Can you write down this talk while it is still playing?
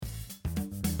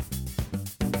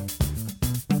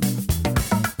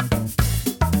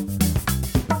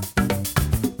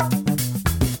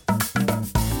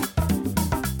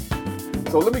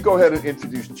So let me go ahead and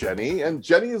introduce Jenny. And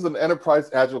Jenny is an enterprise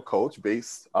agile coach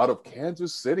based out of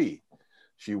Kansas City.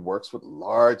 She works with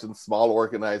large and small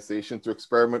organizations to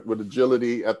experiment with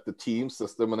agility at the team,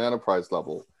 system, and enterprise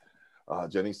level.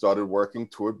 Jenny started working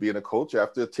toward being a coach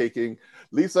after taking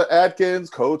Lisa Adkins'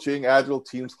 Coaching Agile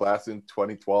Teams class in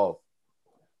 2012.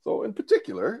 So in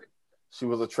particular, she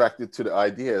was attracted to the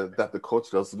idea that the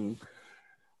coach doesn't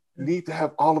need to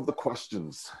have all of the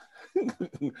questions.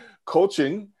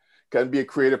 Coaching can be a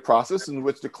creative process in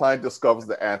which the client discovers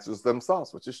the answers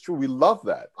themselves, which is true. We love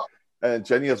that. And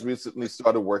Jenny has recently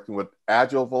started working with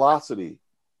Agile Velocity.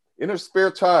 In her spare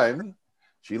time,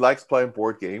 she likes playing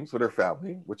board games with her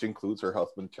family, which includes her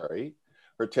husband, Terry,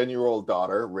 her 10-year-old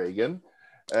daughter, Reagan,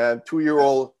 and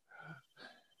 2-year-old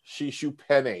Shishu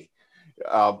Penny.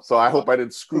 So I hope I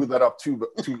didn't screw that up too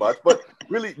much. But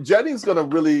really, Jenny's going to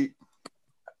really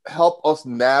help us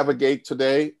navigate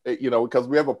today, because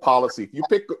we have a policy.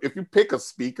 If you pick a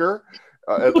speaker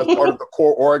as part of the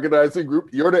core organizing group,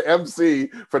 you're the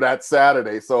MC for that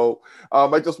Saturday. So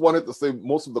I just wanted to say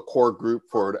most of the core group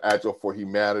for the Agile for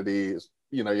Humanity is,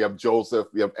 you have Joseph,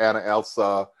 you have Anna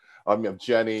Elsa, you have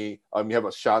Jenny, you have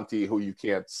Ashanti, who you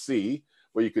can't see,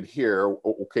 but you could hear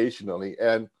occasionally,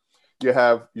 and you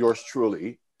have yours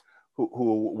truly,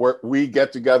 who we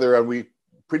get together and we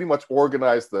pretty much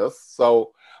organize this.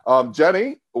 So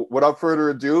Jenny, without further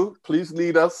ado, please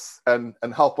lead us and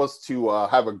help us to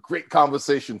have a great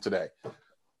conversation today.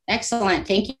 Excellent.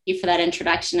 Thank you for that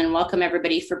introduction, and welcome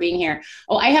everybody for being here.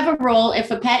 Oh, I have a rule. If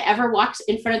a pet ever walks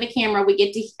in front of the camera, we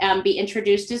get to be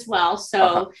introduced as well.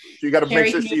 So you got to make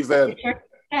sure she's in.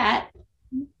 Cat.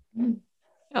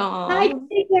 Hi,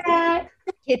 Cat.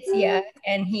 Kitsia,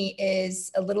 and he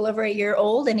is a little over 1 year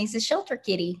old, and he's a shelter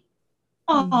kitty.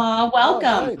 Aw,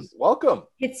 welcome. Oh, nice. Welcome.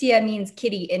 Kitsia means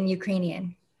kitty in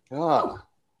Ukrainian. Ah.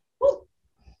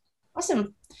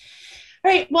 Awesome.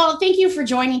 All right. Well, thank you for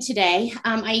joining today.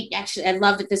 I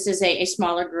love that this is a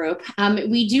smaller group.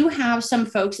 We do have some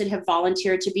folks that have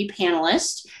volunteered to be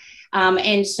panelists.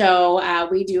 And so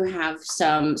we do have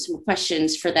some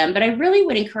questions for them, but I really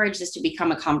would encourage this to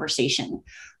become a conversation,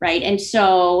 right? And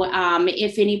so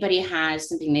if anybody has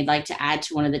something they'd like to add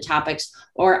to one of the topics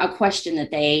or a question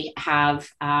that they have,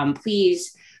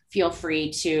 please feel free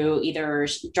to either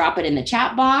drop it in the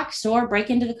chat box or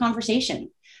break into the conversation.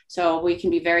 So we can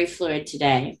be very fluid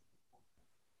today.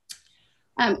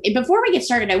 Before we get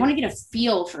started, I want to get a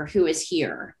feel for who is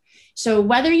here. So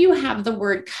whether you have the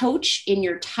word coach in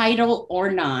your title or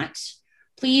not,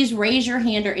 please raise your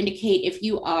hand or indicate if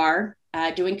you are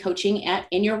doing coaching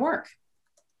in your work.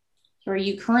 So are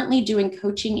you currently doing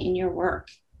coaching in your work?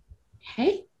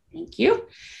 Okay, thank you.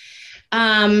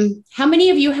 How many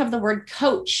of you have the word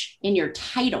coach in your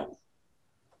title?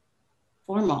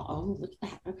 Formal. Oh, look at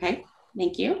that. Okay,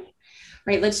 thank you. All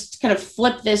right, let's kind of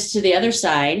flip this to the other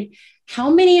side. How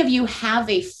many of you have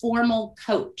a formal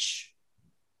coach?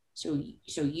 So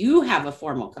you have a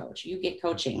formal coach, you get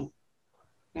coaching,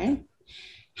 okay?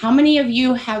 How many of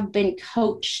you have been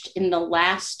coached in the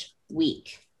last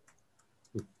week?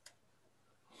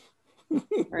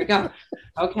 There we go.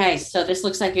 Okay, so this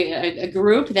looks like a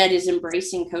group that is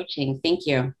embracing coaching. Thank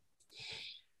you.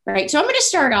 All right, so I'm going to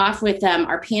start off with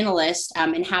our panelists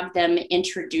and have them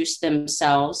introduce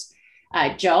themselves.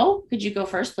 Joe, could you go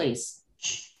first, please?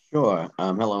 Sure.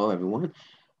 Hello, everyone.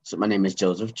 So my name is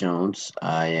Joseph Jones.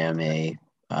 I am a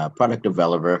product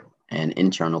developer and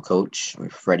internal coach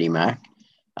with Freddie Mac,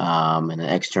 and an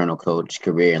external coach,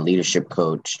 career and leadership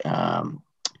coach.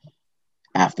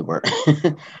 Afterward,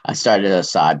 I started a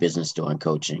side business doing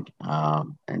coaching.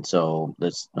 And so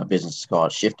this business is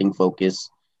called Shifting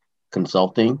Focus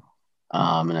Consulting.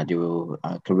 And I do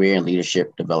career and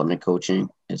leadership development coaching,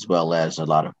 as well as a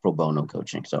lot of pro bono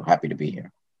coaching. So happy to be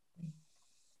here.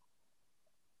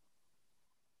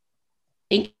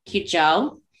 Thank you,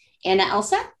 Joe. Anna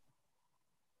Elsa?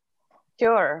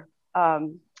 Sure.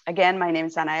 Again, my name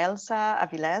is Anna Elsa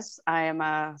Aviles. I am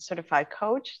a certified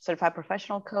coach, certified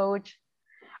professional coach,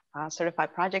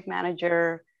 certified project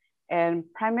manager. And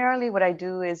primarily what I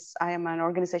do is I am an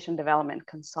organization development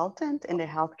consultant in the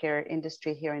healthcare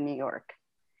industry here in New York.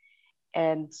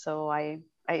 And so I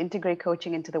integrate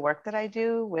coaching into the work that I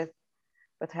do with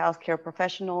healthcare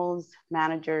professionals,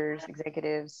 managers,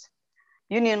 executives,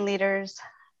 union leaders,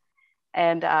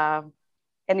 and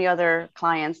any other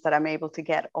clients that I'm able to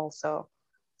get also.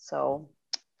 So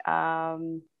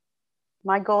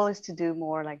my goal is to do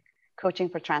more like coaching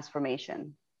for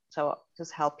transformation. So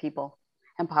just help people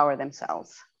empower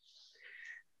themselves.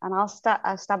 And I'll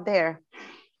stop there.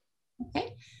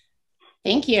 Okay,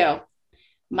 thank you.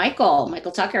 Michael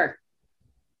Tucker.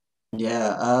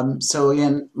 Yeah. So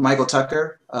again, Michael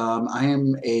Tucker. I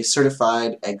am a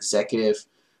certified executive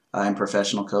and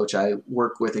professional coach. I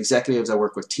work with executives. I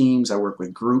work with teams. I work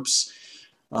with groups.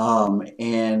 I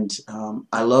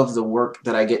love the work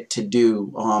that I get to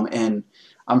do. And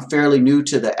I'm fairly new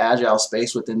to the Agile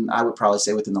space I would probably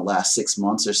say within the last 6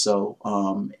 months or so.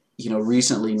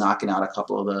 Recently knocking out a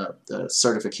couple of the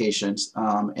certifications.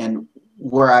 And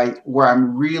where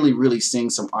I'm really seeing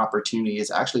some opportunity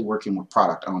is actually working with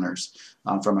product owners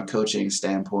from a coaching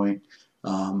standpoint.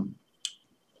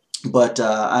 But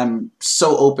I'm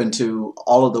so open to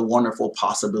all of the wonderful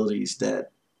possibilities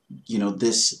that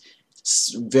this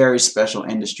very special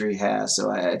industry has.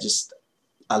 So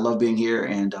I love being here,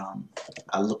 and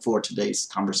I look forward to today's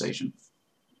conversation.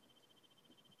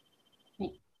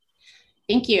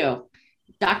 Thank you.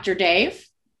 Dr. Dave?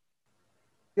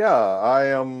 Yeah, I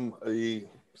am a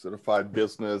certified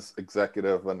business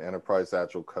executive and enterprise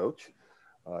agile coach.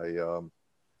 I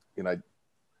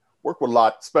work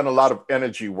with spend a lot of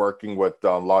energy working with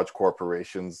large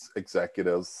corporations,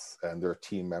 executives, and their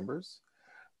team members.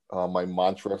 My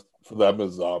mantra for them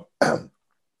is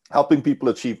helping people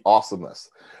achieve awesomeness,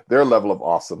 their level of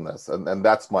awesomeness. And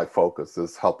that's my focus,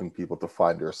 is helping people to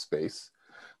find their space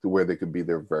to where they can be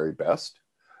their very best.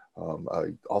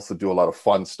 I also do a lot of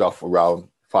fun stuff around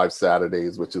 5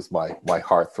 Saturdays, which is my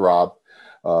heartthrob.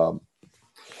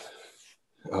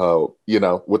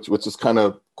 Which is kind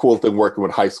of cool thing, working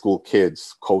with high school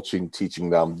kids, coaching, teaching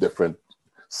them different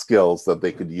skills that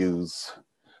they could use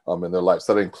in their life.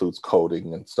 So that includes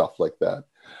coding and stuff like that.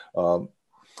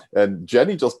 And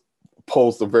Jenny just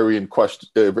posed a very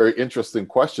interesting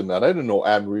question that I didn't know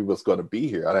Anne-Marie was going to be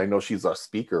here. And I know she's our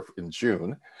speaker in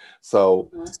June. So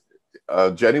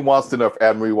Jenny wants to know if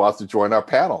Anne-Marie wants to join our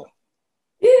panel.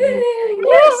 Yes.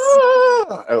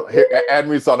 Here,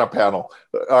 Anne-Marie's on our panel.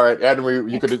 All right,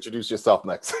 Anne-Marie, you could introduce yourself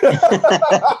next.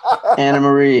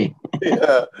 Anna-Marie.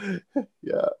 Yeah.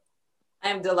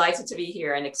 I'm delighted to be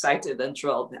here and excited and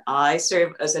thrilled. I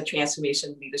serve as a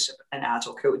transformation, leadership, and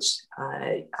agile coach.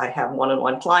 I have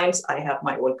one-on-one clients. I have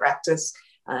my own practice,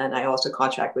 and I also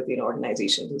contract with an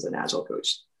organization who's an agile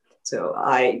coach. So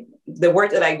the word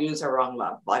that I use around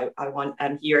love.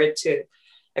 I'm here to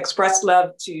express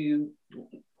love, to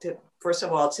first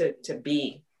of all, to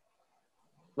be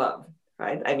love,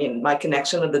 right? I mean, my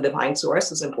connection with the divine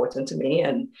source is important to me.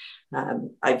 And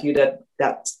I view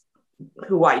that's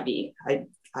who I be.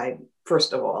 I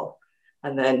first of all,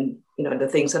 and then, the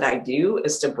things that I do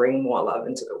is to bring more love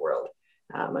into the world.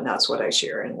 And that's what I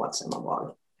share and what's in my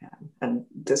blog. And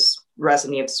this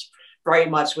resonates very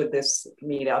much with this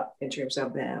meetup in terms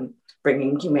of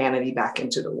bringing humanity back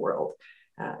into the world.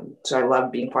 So I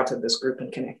love being part of this group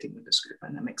and connecting with this group,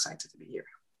 and I'm excited to be here.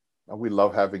 And we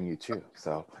love having you too.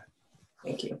 So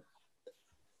thank you.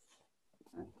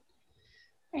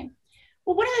 Okay.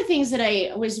 Well, one of the things that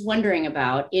I was wondering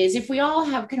about is if we all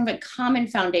have kind of a common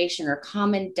foundation or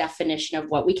common definition of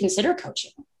what we consider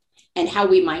coaching and how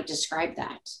we might describe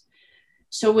that.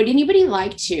 So would anybody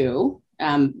like to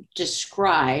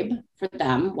describe for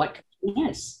them what coaching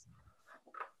is?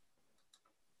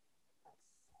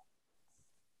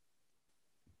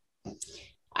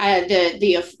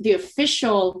 The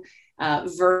official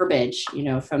verbiage,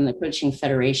 from the Coaching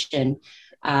Federation,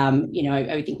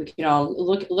 I think we can all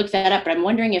look that up. But I'm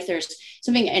wondering if there's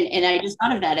something, and I just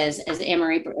thought of that as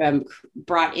Anne-Marie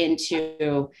brought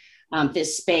into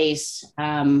this space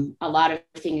a lot of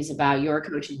things about your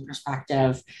coaching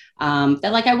perspective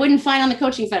that I wouldn't find on the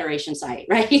Coaching Federation site,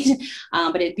 right?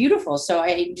 But it's beautiful. So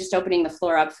I'm just opening the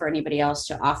floor up for anybody else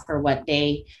to offer what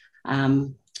they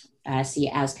see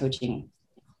as coaching.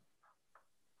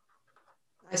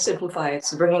 I simplify it.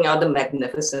 It's bringing out the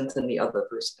magnificent in the other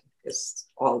person is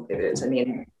all it is. I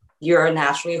mean, you're a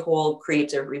naturally whole,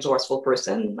 creative, resourceful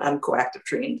person. I'm coactive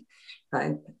trained.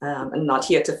 I'm not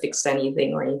here to fix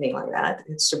anything or anything like that.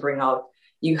 It's to bring out,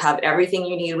 you have everything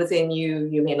you need within you.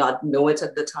 You may not know it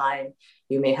at the time.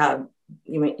 You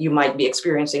might be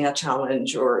experiencing a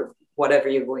challenge or whatever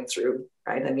you're going through,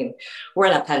 right? I mean, we're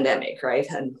in a pandemic, right?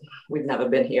 And we've never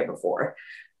been here before.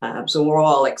 So we're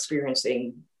all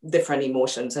experiencing different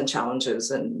emotions and challenges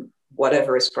and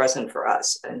whatever is present for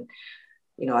us. And,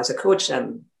 as a coach,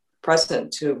 I'm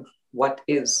present to what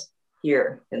is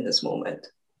here in this moment,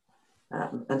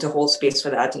 and to hold space for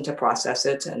that and to process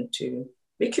it and to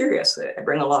be curious. I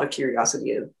bring a lot of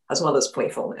curiosity as well as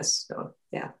playfulness. So,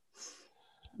 yeah.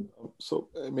 So,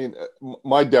 I mean,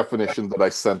 my definition that I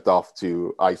sent off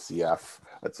to ICF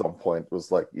at some point was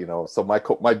so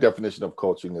my definition of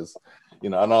coaching is,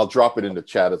 and I'll drop it in the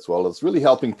chat as well, is really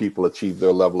helping people achieve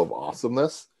their level of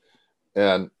awesomeness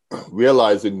and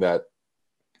realizing that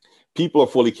people are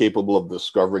fully capable of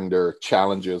discovering their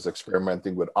challenges,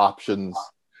 experimenting with options,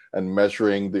 and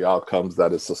measuring the outcomes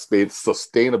that is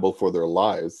sustainable for their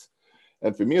lives.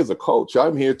 And for me as a coach,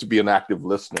 I'm here to be an active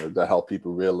listener to help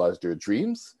people realize their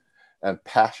dreams and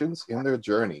passions in their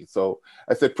journey. So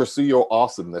I said, pursue your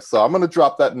awesomeness. So I'm going to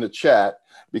drop that in the chat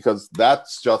because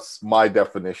that's just my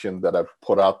definition that I've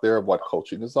put out there of what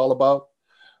coaching is all about.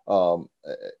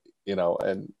 You know,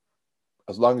 and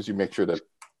as long as you make sure that,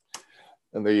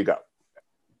 and there you go.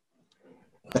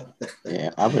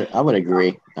 Yeah, I would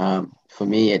agree. For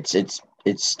me, it's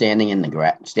standing in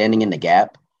the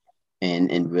gap,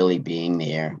 and really being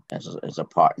there as a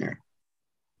partner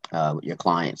with your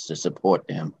clients to support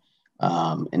them,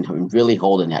 and really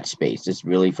holding that space. It's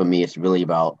really, for me, it's really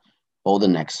about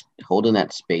holding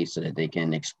that space so that they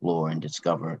can explore and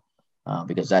discover,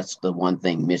 because that's the one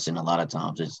thing missing a lot of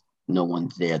times is no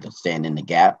one's there to stand in the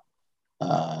gap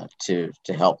to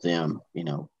help them, you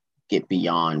know, get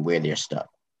beyond where they're stuck.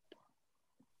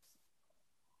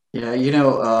 Yeah, you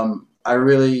know, I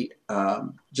really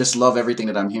just love everything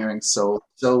that I'm hearing so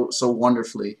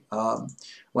wonderfully.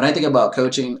 When I think about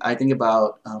coaching, I think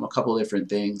about a couple of different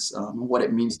things. What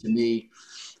it means to me,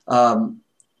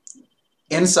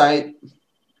 insight,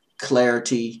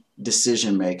 clarity,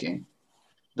 decision making.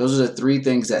 Those are the three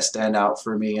things that stand out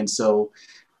for me. And so,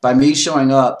 by me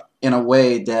showing up in a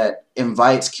way that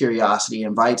invites curiosity,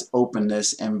 invites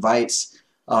openness, invites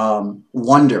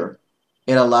wonder,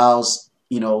 it allows,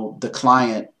 you know, the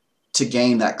client to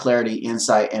gain that clarity,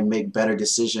 insight, and make better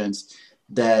decisions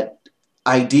that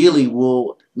ideally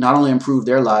will not only improve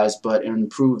their lives, but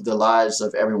improve the lives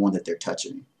of everyone that they're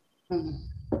touching.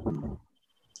 Mm-hmm.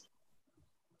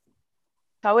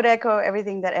 I would echo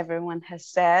everything that everyone has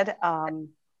said.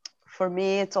 For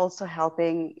me, it's also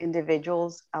helping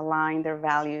individuals align their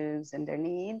values and their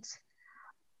needs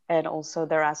and also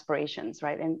their aspirations,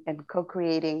 right? And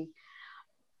co-creating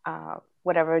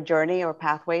whatever journey or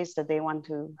pathways that they want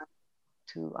to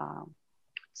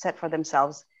set for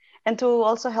themselves, and to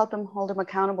also help them, hold them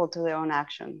accountable to their own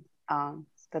action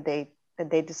that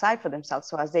they decide for themselves.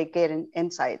 So as they get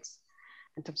insights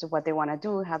in terms of what they want to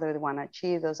do, how they want to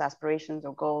achieve those aspirations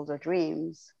or goals or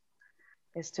dreams,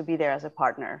 is to be there as a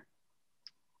partner.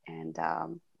 And,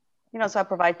 you know, so I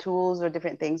provide tools or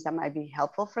different things that might be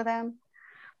helpful for them.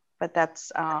 But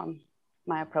that's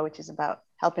my approach, is about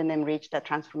helping them reach that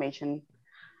transformation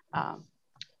and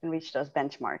reach those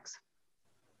benchmarks.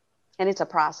 And it's a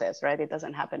process, right? It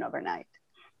doesn't happen overnight.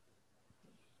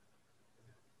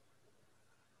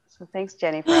 So thanks,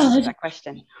 Jenny, for asking that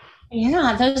question.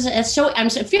 Yeah,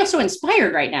 I feel so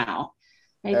inspired right now.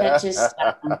 Right? That just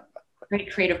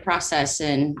great creative process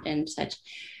and such.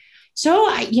 So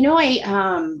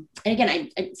I'm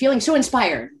feeling so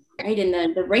inspired, right?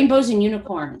 And the rainbows and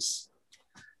unicorns.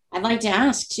 I'd like to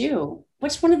ask too,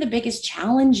 what's one of the biggest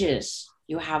challenges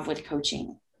you have with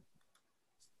coaching?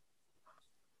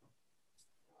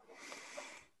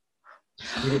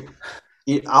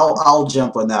 I'll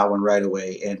jump on that one right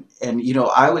away. And you know,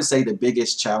 I would say the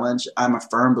biggest challenge, I'm a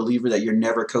firm believer that you're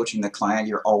never coaching the client,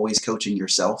 you're always coaching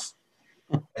yourself.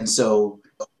 And so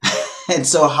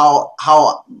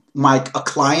how a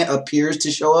client appears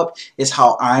to show up is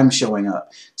how I'm showing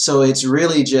up. So it's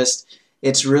really just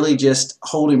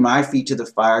holding my feet to the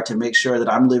fire to make sure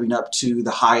that I'm living up to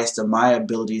the highest of my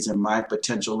abilities and my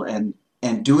potential, and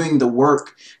doing the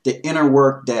work, the inner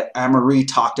work that Anne-Marie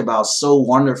talked about so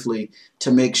wonderfully,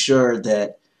 to make sure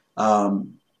that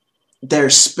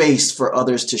there's space for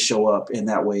others to show up in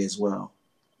that way as well.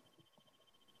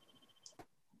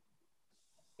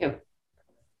 Yeah.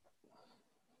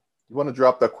 You want to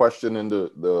drop that question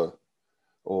into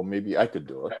or maybe I could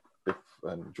do it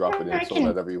and drop it in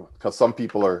that everyone, because some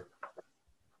people are,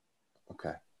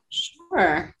 okay.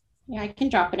 Sure. Yeah, I can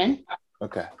drop it in.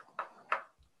 Okay.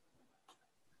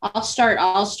 I'll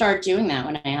start doing that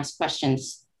when I ask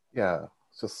questions. Yeah,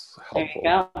 it's just helpful. There you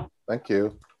go. Thank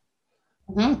you.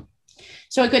 Mm-hmm.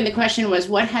 So again, the question was,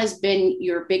 what has been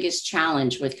your biggest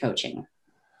challenge with coaching?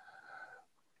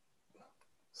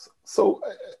 So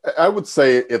I would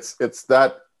say it's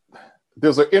that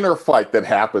there's an inner fight that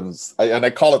happens, and I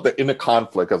call it the inner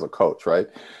conflict as a coach, right?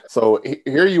 So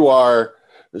here you are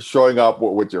showing up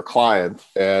with your client,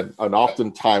 and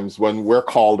oftentimes when we're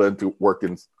called into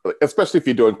working, especially if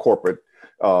you're doing corporate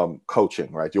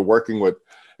coaching, right? You're working with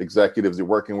executives, you're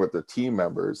working with their team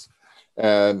members,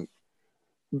 and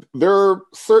there are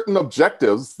certain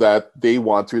objectives that they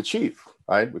want to achieve,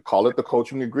 right? We call it the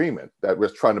coaching agreement, that we're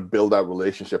trying to build that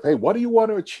relationship. Hey, what do you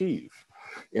want to achieve?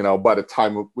 You know, by the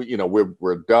time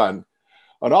we're done.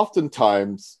 And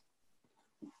oftentimes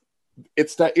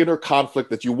it's that inner conflict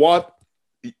that you want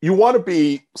you want to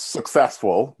be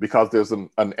successful because there's an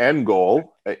end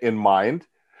goal in mind.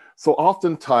 So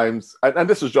oftentimes, and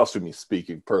this is just for me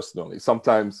speaking personally,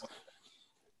 sometimes,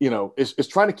 it's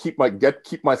trying to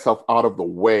keep myself out of the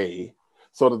way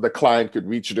so that the client could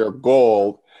reach their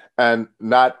goal and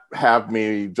not have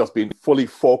me just being fully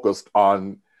focused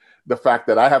on the fact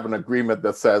that I have an agreement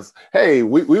that says, hey,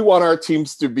 we want our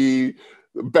teams to be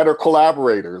better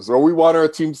collaborators, or we want our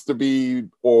teams to be,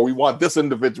 or we want this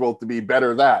individual to be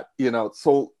better that,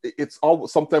 so it's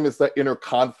always, sometimes it's that inner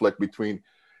conflict between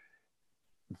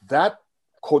that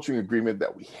coaching agreement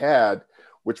that we had,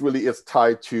 which really is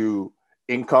tied to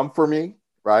income for me,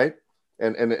 right?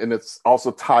 And it's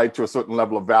also tied to a certain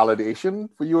level of validation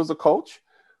for you as a coach.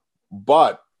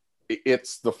 But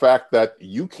it's the fact that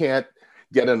you can't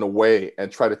get in the way and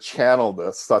try to channel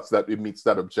this such that it meets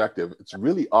that objective. It's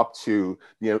really up to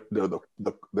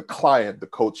the client, the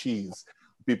coachees,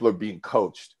 people are being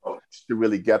coached to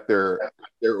really get their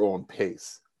own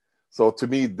pace. So to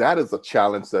me, that is a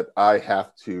challenge that I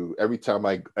have to, every time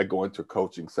I go into a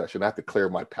coaching session, I have to clear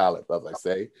my palate, as I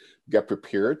say, get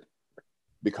prepared,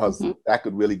 because that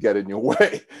could really get in your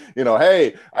way.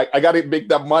 Hey, I got to make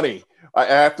that money. I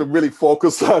have to really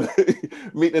focus on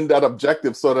meeting that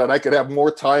objective so that I could have more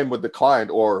time with the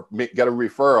client or get a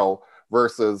referral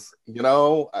versus,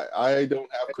 I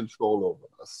don't have control over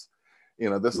this.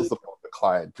 This is about the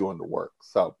client doing the work.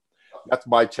 So that's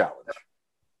my challenge.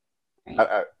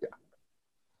 Right.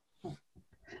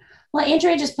 Well,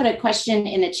 Andrea just put a question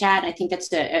in the chat. I think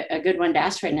that's a good one to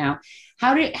ask right now.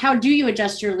 How do you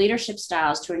adjust your leadership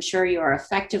styles to ensure you are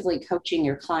effectively coaching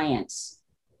your clients?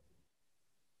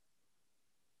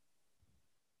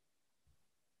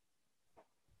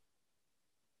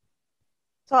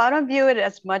 So I don't view it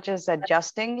as much as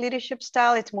adjusting leadership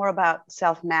style. It's more about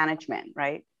self-management,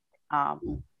 right?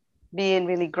 Being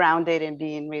really grounded and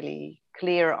being really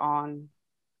clear on,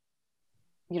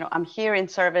 I'm here in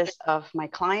service of my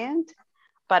client,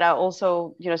 but I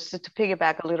also, so to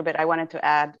piggyback a little bit, I wanted to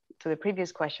add to the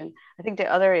previous question. I think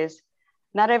the other is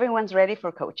not everyone's ready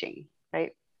for coaching,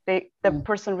 right? The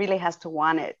person really has to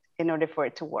want it in order for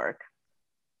it to work.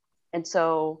 And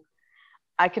so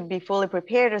I could be fully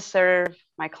prepared to serve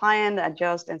my client,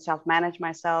 adjust and self-manage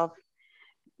myself,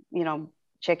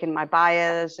 checking my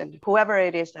bias and whoever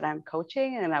it is that I'm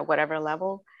coaching and at whatever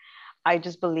level. I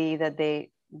just believe that the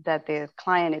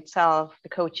client itself, the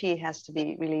coachee, has to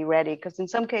be really ready, because in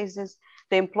some cases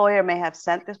the employer may have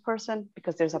sent this person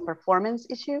because there's a performance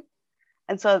issue,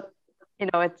 and so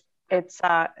it's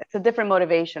a different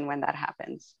motivation when that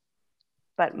happens.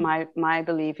 But my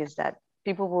belief is that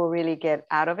people will really get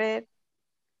out of it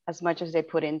as much as they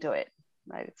put into it,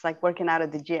 right? It's like working out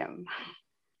at the gym.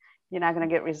 You're not going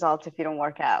to get results if you don't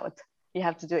work out. You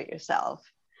have to do it yourself.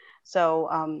 So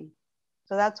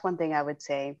that's one thing I would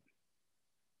say.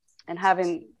 And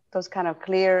having those kind of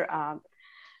clear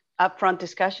upfront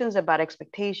discussions about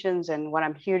expectations and what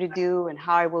I'm here to do and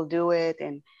how I will do it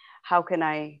and how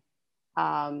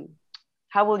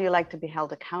will you like to be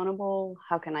held accountable?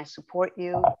 How can I support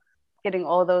you? Getting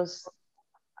all those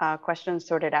questions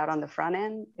sorted out on the front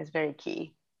end is very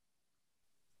key.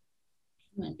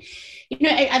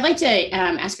 I'd like to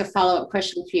ask a follow-up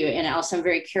question for you, and also I'm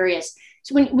very curious.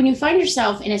 So when you find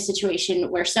yourself in a situation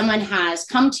where someone has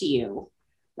come to you,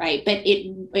 right, but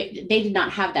they did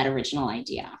not have that original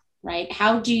idea, right?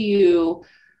 How do you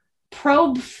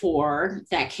probe for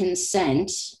that consent?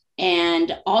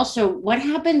 And also, what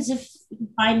happens if you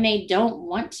find they don't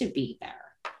want to be there?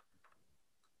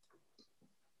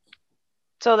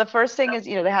 So the first thing is,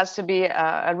 there has to be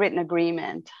a written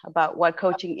agreement about what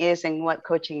coaching is and what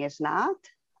coaching is not,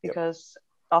 because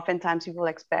oftentimes people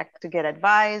expect to get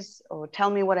advice or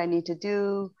tell me what I need to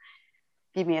do,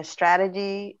 give me a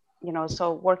strategy,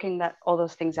 so working all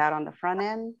those things out on the front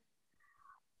end.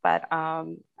 But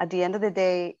at the end of the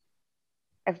day,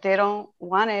 if they don't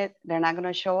want it, they're not going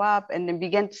to show up, and then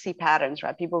begin to see patterns,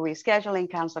 right? People rescheduling,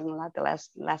 canceling at the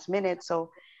last minute. So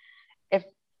if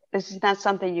this is not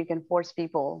something you can force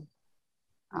people,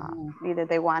 either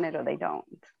they want it or they don't.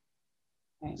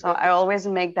 Right. So I always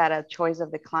make that a choice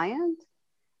of the client,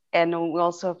 and we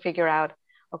also figure out,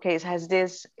 okay, is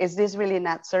this really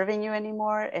not serving you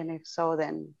anymore? And if so,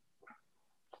 then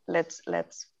let's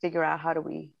figure out how do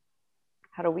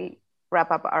we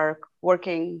wrap up our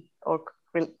working or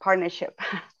partnership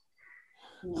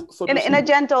in a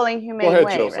gentle and humane Go ahead,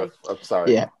 way. Joseph. Right? I'm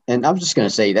sorry. Yeah, and I'm just going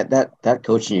to say that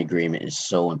coaching agreement is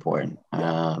so important.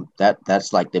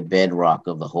 That's like the bedrock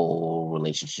of the whole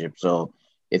relationship. So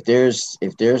if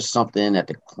there's something that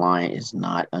the client is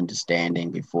not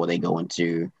understanding before they go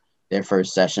into their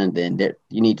first session, then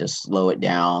you need to slow it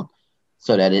down,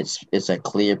 so that it's a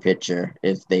clear picture.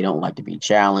 If they don't like to be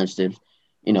challenged, if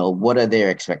what are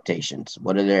their expectations?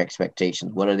 What are their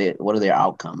expectations? What are their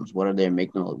outcomes? What are they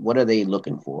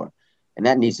looking for? And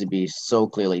that needs to be so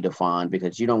clearly defined,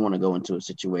 because you don't want to go into a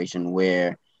situation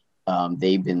where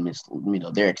they've been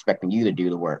they're expecting you to do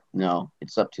the work. No,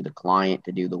 it's up to the client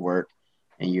to do the work,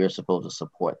 and you're supposed to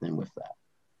support them with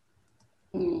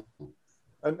that.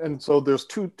 And so there's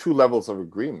two levels of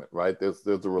agreement, right? There's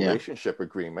the relationship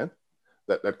agreement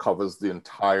that covers the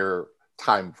entire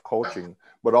time of coaching,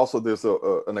 but also there's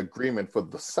an agreement for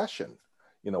the session.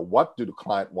 What do the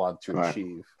client want to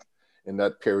achieve in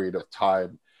that period of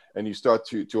time? And you start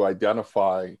to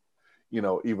identify,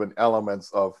 even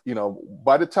elements of,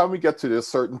 by the time we get to this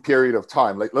certain period of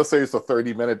time, like let's say it's a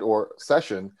 30-minute or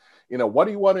session, what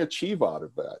do you want to achieve out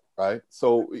of that, right?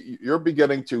 So you're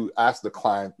beginning to ask the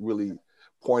client really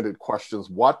pointed questions.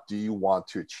 What do you want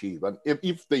to achieve? And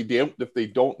if they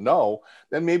don't know,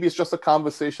 then maybe it's just a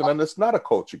conversation and it's not a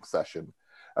coaching session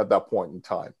at that point in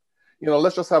time.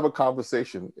 Let's just have a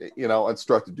conversation, and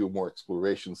start to do more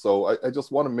exploration. So I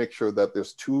just want to make sure that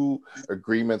there's two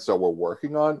agreements that we're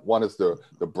working on. One is the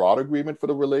broad agreement for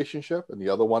the relationship, and the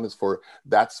other one is for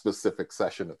that specific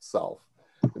session itself,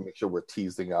 to make sure we're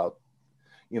teasing out,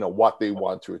 what they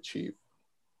want to achieve.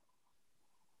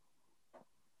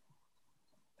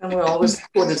 And we're always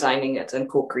co-designing it and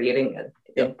co-creating it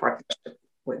in partnership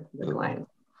with the client.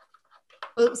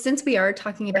 Well, since we are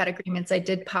talking about agreements, I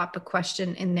did pop a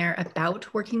question in there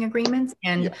about working agreements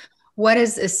and what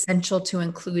is essential to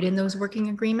include in those working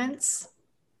agreements?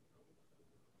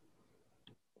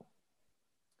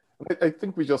 I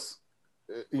think we just,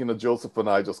 Joseph and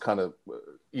I just kind of,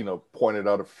 pointed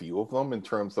out a few of them in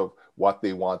terms of what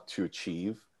they want to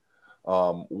achieve.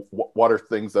 What are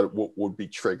things that would be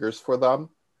triggers for them?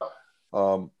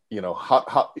 How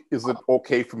is it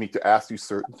okay for me to ask you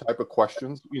certain type of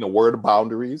questions? Where are the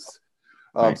boundaries?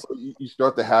 So you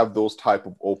start to have those type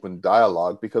of open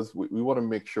dialogue, because we want to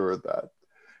make sure that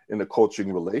in the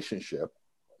coaching relationship,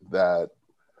 that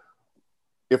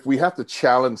if we have to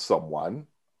challenge someone,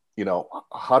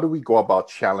 how do we go about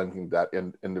challenging that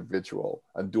individual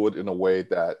and do it in a way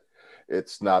that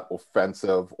it's not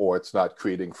offensive or it's not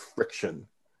creating friction?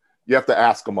 You have to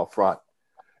ask them up front.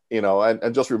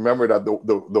 And just remember that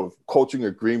the coaching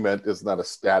agreement is not a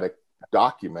static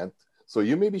document. So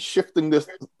you may be shifting this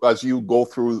as you go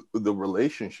through the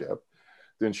relationship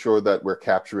to ensure that we're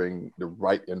capturing the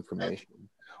right information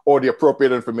or the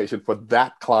appropriate information for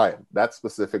that client, that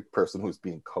specific person who's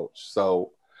being coached.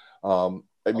 So,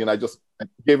 I just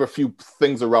gave a few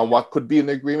things around what could be an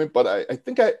agreement, but I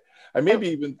think I may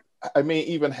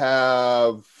even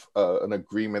have an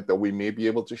agreement that we may be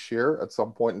able to share at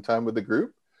some point in time with the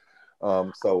group.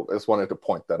 So I just wanted to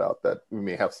point that out, that we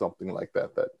may have something like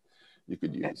that you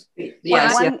could use.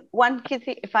 One key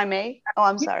thing, if I may. Oh,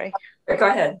 I'm sorry. Go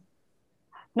ahead.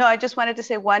 No, I just wanted to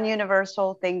say one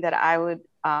universal thing that I would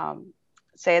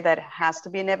say that has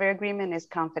to be in every agreement is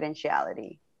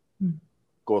confidentiality.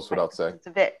 Goes without saying.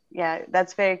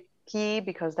 That's very key,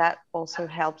 because that also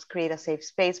helps create a safe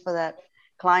space for that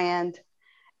client.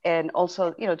 And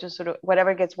also, just sort of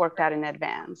whatever gets worked out in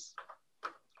advance.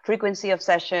 Frequency of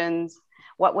sessions,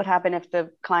 what would happen if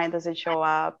the client doesn't show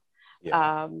up,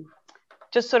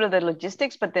 just sort of the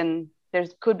logistics, but then there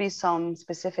could be some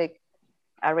specific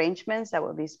arrangements that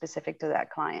will be specific to that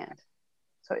client.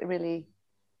 So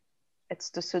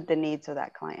it's to suit the needs of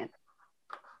that client.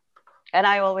 And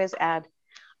I always add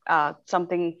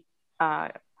something,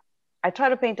 I try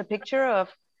to paint a picture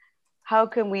of how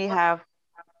can we have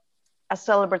a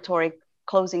celebratory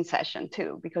closing session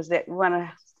too, because we want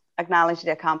to acknowledge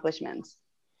the accomplishments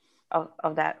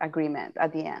of that agreement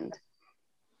at the end.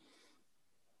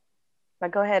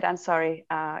 But go ahead, I'm sorry,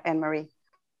 Anne-Marie.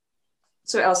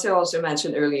 So Elsie also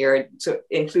mentioned earlier, to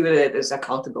include it as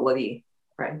accountability,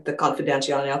 right? The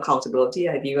confidentiality and accountability,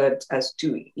 I view it as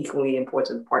two equally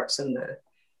important parts in the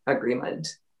agreement,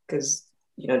 because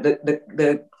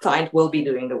the client will be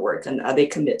doing the work, and are they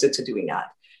committed to doing that?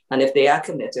 And if they are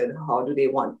committed, how do they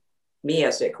want me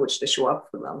as their coach to show up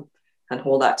for them and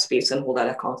hold that space and hold that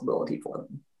accountability for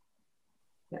them?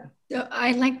 So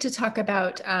I like to talk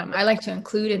about, I like to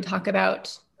include and talk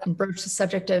about and broach the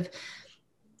subject of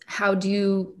how do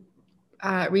you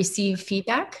receive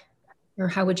feedback, or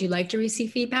how would you like to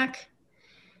receive feedback?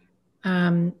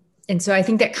 And so I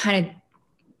think that kind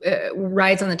of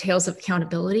rides on the tails of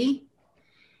accountability.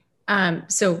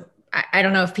 So I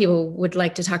don't know if people would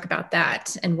like to talk about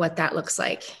that and what that looks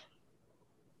like.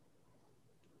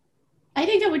 I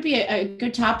think that would be a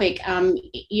good topic. And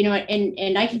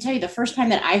I can tell you the first time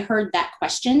that I heard that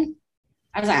question,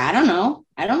 I was like, I don't know.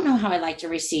 I don't know how I like to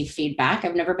receive feedback.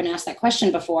 I've never been asked that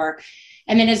question before.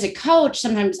 And then as a coach,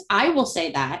 sometimes I will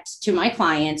say that to my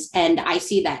clients and I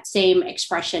see that same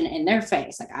expression in their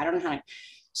face. Like, I don't know how to.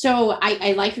 So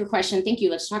I like your question. Thank you.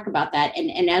 Let's talk about that.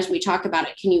 And as we talk about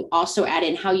it, can you also add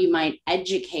in how you might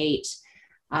educate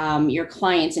your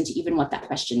clients into even what that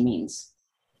question means?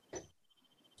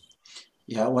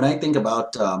 Yeah, when I think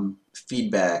about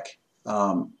feedback,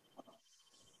 when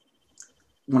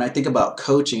I think about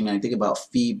coaching and I think about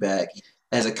feedback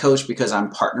as a coach, because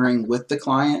I'm partnering with the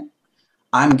client,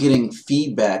 I'm getting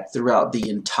feedback throughout the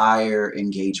entire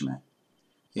engagement.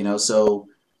 So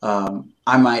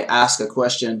I might ask a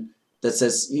question that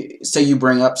says, say you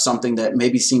bring up something that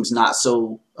maybe seems not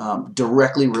so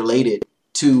directly related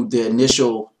to the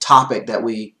initial topic that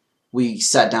we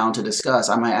sat down to discuss.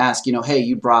 I might ask, hey,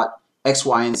 you brought X,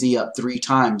 Y, and Z up 3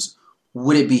 times.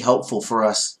 Would it be helpful for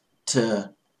us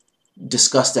to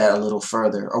discuss that a little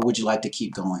further, or would you like to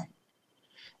keep going?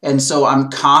 And so I'm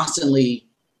constantly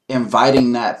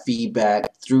inviting that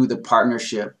feedback through the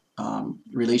partnership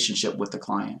relationship with the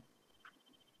client.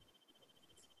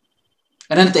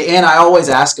 And then at the end, I always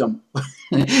ask them,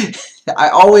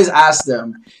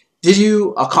 did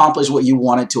you accomplish what you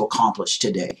wanted to accomplish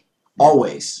today?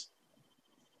 Always.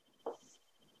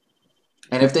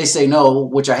 And if they say no,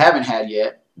 which I haven't had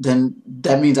yet, then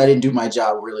that means I didn't do my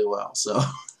job really well. So,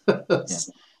 Yeah.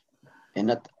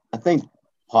 And I think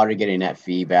part of getting that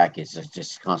feedback is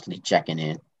just constantly checking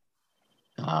in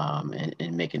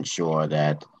and making sure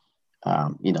that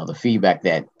the feedback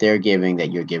that they're giving,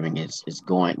 that you're giving, is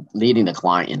leading the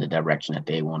client in the direction that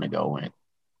they want to go in.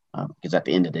 Because at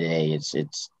the end of the day,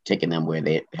 it's taking them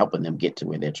helping them get to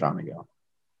where they're trying to go.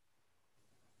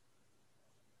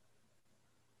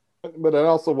 But I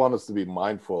also want us to be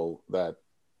mindful that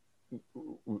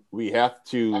we have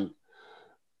to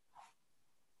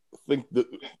think that,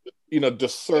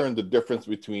 discern the difference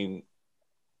between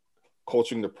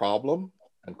coaching the problem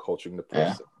and coaching the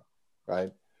person,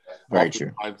 right? Very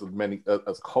true.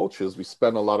 As coaches, we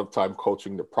spend a lot of time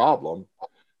coaching the problem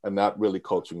and not really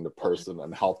coaching the person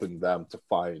and helping them to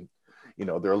find,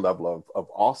 their level of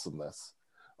awesomeness.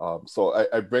 So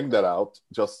I bring that out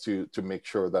just to make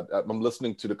sure that I'm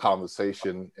listening to the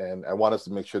conversation, and I want us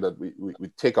to make sure that we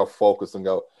take our focus and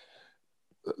go,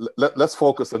 let's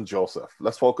focus on Joseph.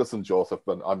 Let's focus on Joseph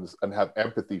and have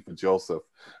empathy for Joseph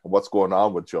and what's going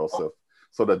on with Joseph,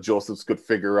 so that Joseph could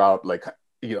figure out, like,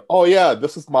 oh yeah,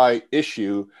 this is my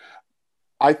issue.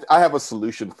 I have a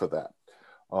solution for that.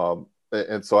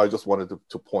 And so I just wanted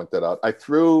to point that out. I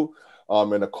threw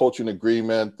in a coaching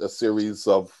agreement a series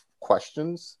of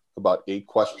questions, about 8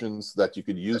 questions that you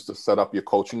could use to set up your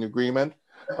coaching agreement,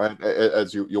 right?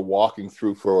 As you're walking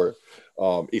through for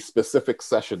a specific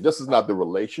session. This is not the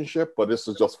relationship, but this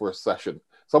is just for a session.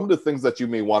 Some of the things that you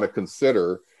may want to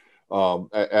consider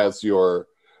as you're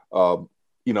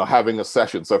having a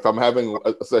session. So if I'm having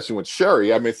a session with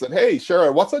Sherry, I may say, hey, Sherry,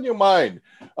 what's on your mind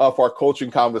for our coaching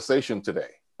conversation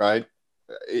today, right?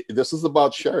 This is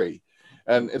about Sherry.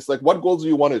 And it's like, what goals do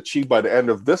you want to achieve by the end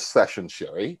of this session,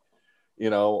 Sherry?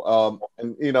 So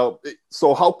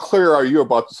how clear are you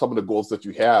about some of the goals that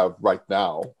you have right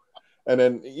now? And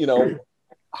then,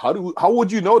 how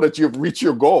would you know that you've reached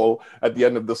your goal at the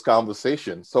end of this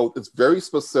conversation? So it's very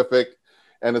specific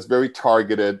and it's very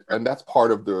targeted. And that's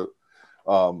part of the,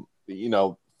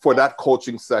 for that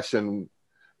coaching session,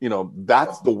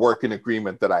 that's the working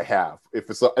agreement that I have. If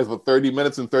it's 30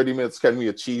 minutes and 30 minutes, can we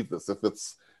achieve this? If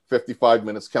it's 55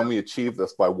 minutes, can we achieve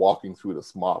this by walking through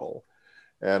this model?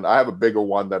 And I have a bigger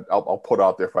one that I'll put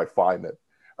out there if I find it,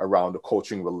 around the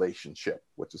coaching relationship,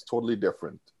 which is totally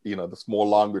different. This more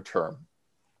longer term.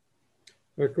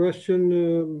 A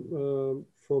question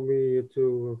for me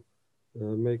to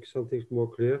make something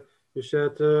more clear. You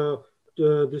said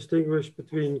distinguish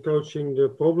between coaching the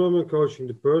problem and coaching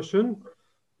the person.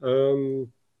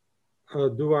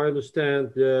 Do I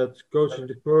understand that coaching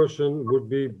the person would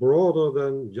be broader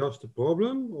than just the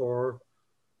problem, or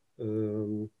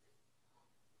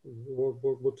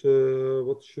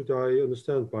what should I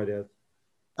understand by that?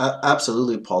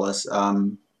 Absolutely, Paulus.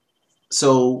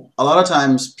 So a lot of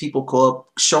times people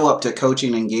show up to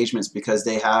coaching engagements because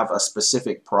they have a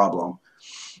specific problem.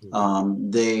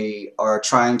 They are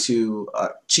trying to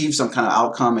achieve some kind of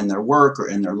outcome in their work or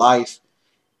in their life,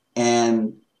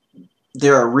 and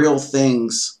there are real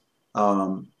things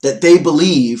that they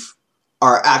believe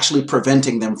are actually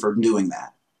preventing them from doing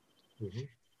that. Mm-hmm.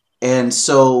 And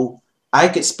so I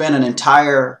could spend an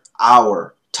entire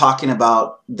hour talking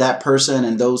about that person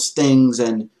and those things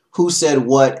and who said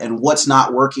what and what's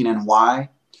not working and why.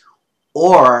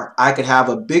 or I could have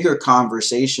a bigger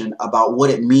conversation about what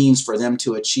it means for them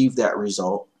to achieve that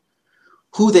result,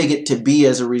 who they get to be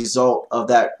as a result of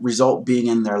that result being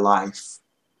in their life.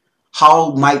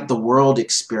 How might the world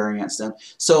experience them?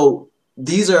 So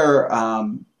these are,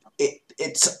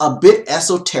 it's a bit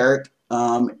esoteric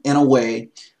in a way.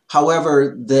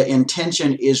 However, the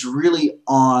intention is really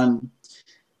on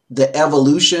the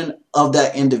evolution of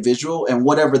that individual and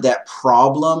whatever that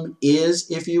problem is,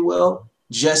 if you will,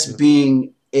 just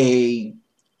being a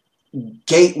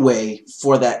gateway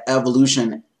for that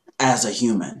evolution as a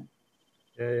human.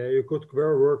 Yeah, you could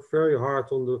work very hard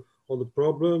on the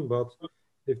problem, but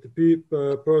if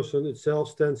the person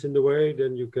itself stands in the way,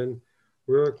 then you can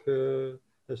work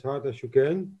as hard as you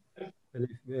can. And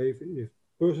if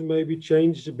person maybe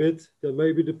changes a bit, then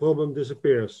maybe the problem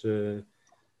disappears. You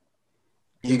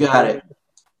got it.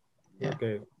 Yeah.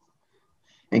 Okay.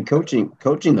 And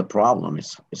coaching the problem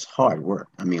is hard work.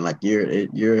 I mean, like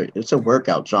it's a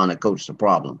workout trying to coach the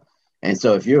problem. And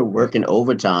so if you're working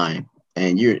overtime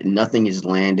and nothing is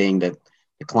landing, that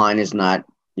the client is not,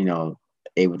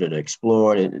 able to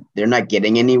explore, they're not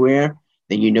getting anywhere,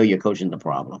 then you're coaching the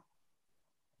problem.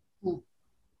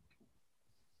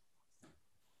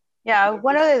 Yeah,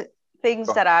 one of the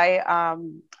things that I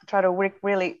try to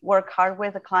really work hard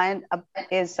with a client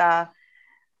is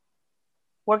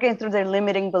working through their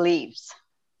limiting beliefs,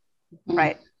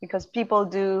 right? Because people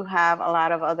do have a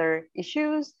lot of other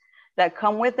issues that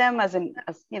come with them as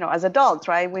adults,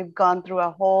 right? We've gone through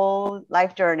a whole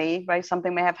life journey, right?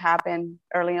 Something may have happened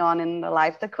early on in the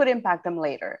life that could impact them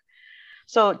later.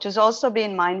 So just also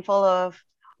being mindful of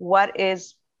what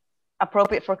is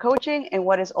appropriate for coaching and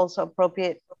what is also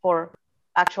appropriate for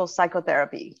actual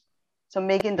psychotherapy. So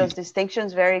making those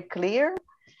distinctions very clear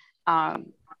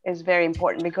is very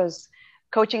important, because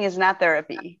coaching is not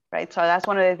therapy, right? So that's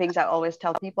one of the things I always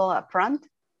tell people up front.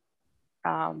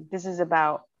 This is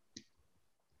about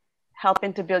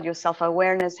helping to build your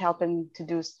self-awareness, helping to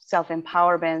do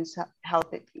self-empowerment,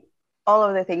 helping all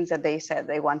of the things that they said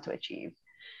they want to achieve.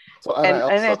 So I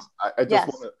just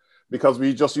want to, because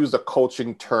we just use the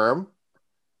coaching term,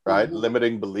 right?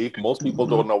 Limiting belief. Most people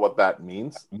don't know what that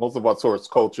means. Most of us as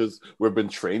coaches, we've been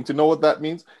trained to know what that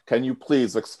means. Can you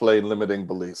please explain limiting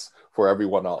beliefs for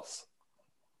everyone else?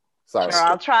 Sorry. Sure,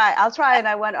 I'll try, and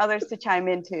I want others to chime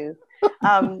in too.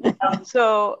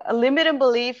 So a limiting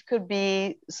belief could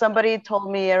be somebody told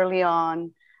me early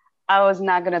on I was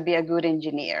not going to be a good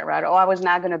engineer, right? Or I was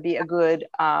not going to be a good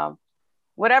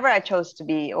whatever I chose to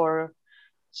be. Or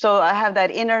so I have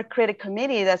that inner critic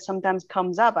committee that sometimes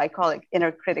comes up. I call it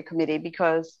inner critic committee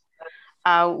because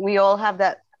we all have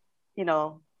that,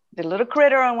 the little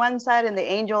critter on one side and the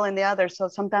angel in the other. So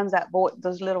sometimes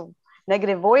those little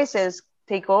negative voices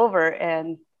take over,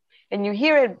 and you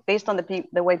hear it based on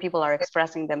the way people are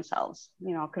expressing themselves.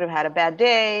 Could have had a bad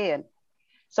day, and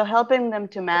so helping them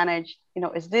to manage,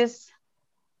 is this,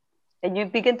 and you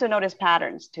begin to notice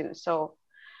patterns too. So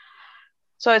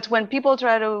it's when people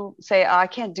try to say, oh, I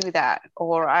can't do that,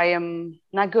 or I am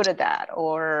not good at that,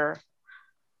 or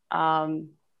I've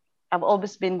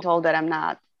always been told that I'm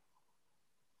not.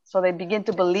 So they begin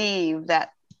to believe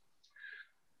that.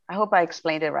 I hope I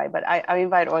explained it right, but I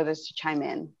invite others to chime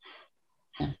in.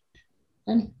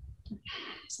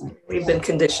 We've been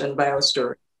conditioned by our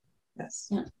story. Yes.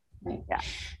 Yeah. Right. Yeah.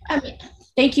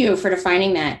 Thank you for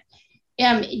defining that.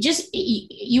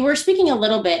 You were speaking a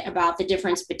little bit about the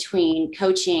difference between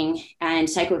coaching and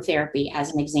psychotherapy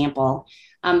as an example.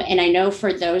 And I know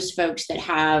for those folks that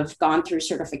have gone through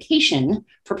certification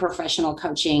for professional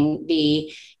coaching,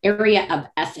 the area of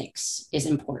ethics is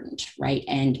important, right?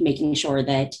 And making sure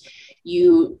that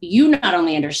you not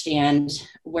only understand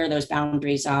where those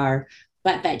boundaries are,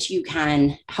 but that you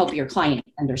can help your client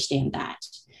understand that.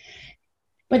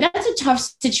 But that's a tough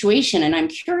situation. And I'm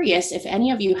curious if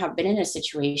any of you have been in a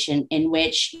situation in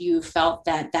which you felt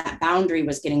that that boundary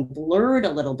was getting blurred a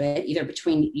little bit, either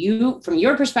between you, from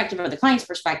your perspective or the client's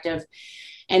perspective,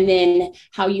 and then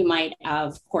how you might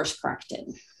have course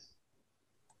corrected.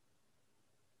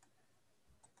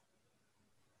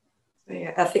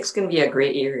 Yeah, ethics can be a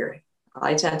gray area.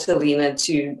 I tend to lean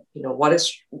into,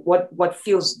 what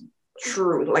feels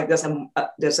true. Like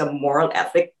there's a moral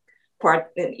ethic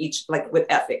part in each, like with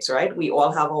ethics, right? We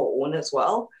all have our own as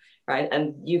well, right?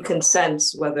 And you can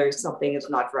sense whether something is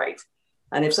not right.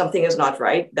 And if something is not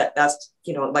right, that's,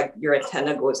 like your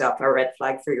antenna goes up, a red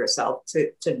flag for yourself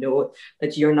to know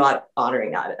that you're not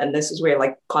honoring that. And this is where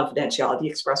like confidentiality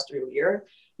expressed earlier,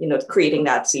 creating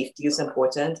that safety is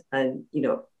important. And,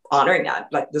 honoring that.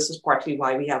 Like, this is partly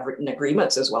why we have written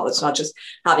agreements as well. It's not just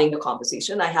having the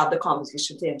conversation. I have the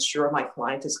conversation to ensure my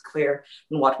client is clear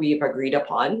in what we've agreed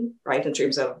upon, right, in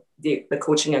terms of the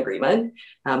coaching agreement.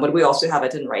 But we also have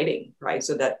it in writing, right,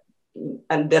 so that,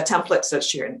 and the templates that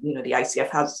share, you know, the ICF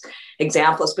has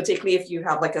examples, particularly if you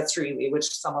have like a three-way, which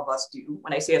some of us do.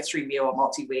 When I say a three-way or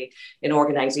multi-way in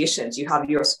organizations, you have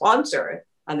your sponsor,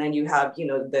 and then you have, you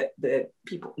know, the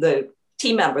people, the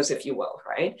team members, if you will,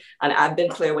 right? And I've been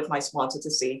clear with my sponsor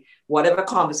to say, whatever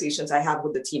conversations I have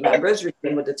with the team members,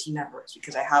 remain with the team members,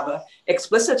 because I have an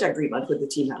explicit agreement with the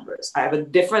team members. I have a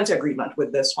different agreement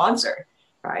with the sponsor,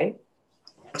 right?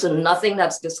 So nothing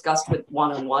that's discussed with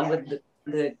one-on-one with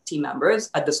the team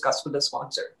members, I discussed with the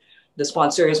sponsor. The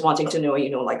sponsor is wanting to know, you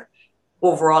know, like,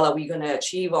 overall, are we going to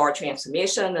achieve our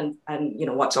transformation, and you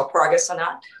know, what's our progress on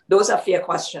that? Those are fair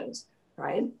questions,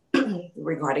 right?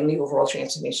 Regarding the overall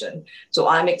transformation. So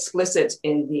I'm explicit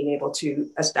in being able to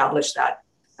establish that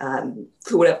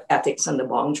code of ethics and the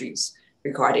boundaries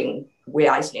regarding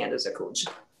where I stand as a coach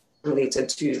related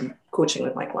to coaching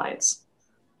with my clients.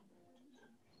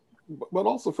 But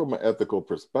also from an ethical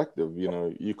perspective, you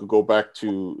know, you could go back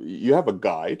to, you have a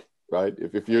guide, right?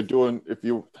 If you're doing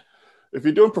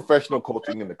professional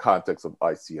coaching in the context of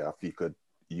ICF, you could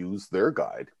use their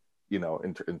guide, you know,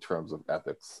 in terms of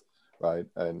ethics, right?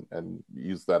 And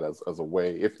use that as a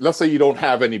way. If, let's say, you don't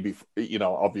have any, you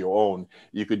know, of your own,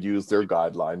 you could use their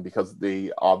guideline, because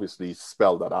they obviously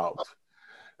spell that out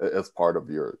as part of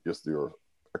your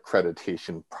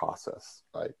accreditation process,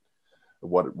 right?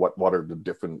 What are the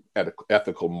different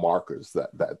ethical markers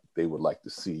that they would like to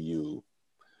see you,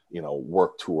 you know,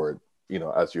 work toward, you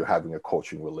know, as you're having a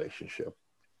coaching relationship.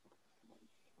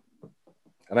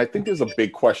 And I think there's a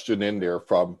big question in there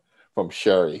from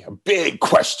Sherry, a big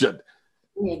question.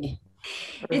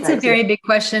 It's a very big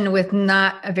question with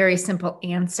not a very simple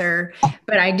answer,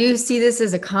 but I do see this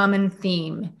as a common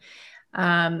theme.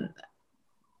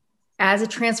 As a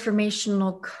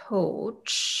transformational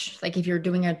coach, like if you're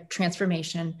doing a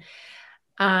transformation,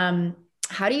 how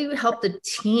do you help the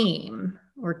team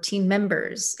or team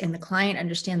members and the client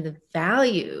understand the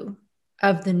value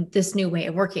of this new way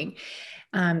of working?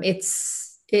 It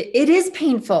is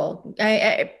painful.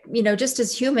 You know, just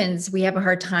as humans, we have a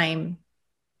hard time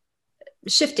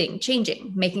shifting,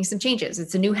 changing, making some changes.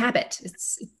 It's a new habit.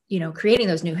 It's, you know, creating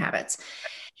those new habits.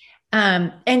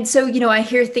 And so, you know, I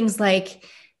hear things like,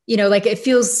 you know, like it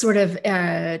feels sort of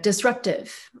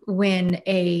disruptive when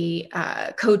a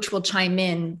coach will chime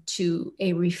in to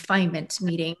a refinement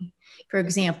meeting, for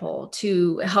example,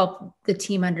 to help the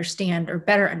team understand or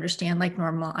better understand, like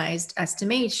normalized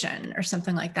estimation or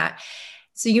something like that.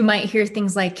 So you might hear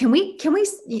things like, can we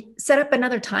set up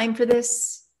another time for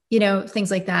this? You know,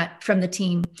 things like that from the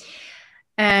team.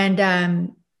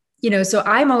 And, you know, so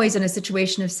I'm always in a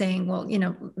situation of saying, well, you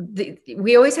know,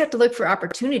 we always have to look for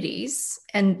opportunities.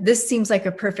 And this seems like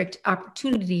a perfect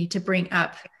opportunity to bring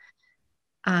up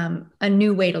a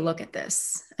new way to look at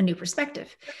this, a new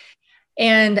perspective.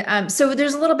 And so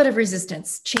there's a little bit of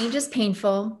resistance. Change is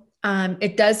painful.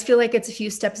 It does feel like it's a few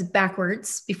steps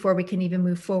backwards before we can even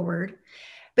move forward.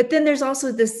 But then there's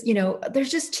also this, you know, there's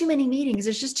just too many meetings.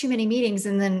 There's just too many meetings.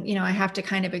 And then, you know, I have to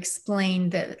kind of explain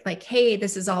that, like, hey,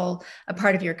 this is all a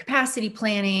part of your capacity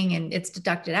planning and it's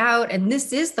deducted out. And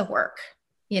this is the work,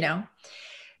 you know.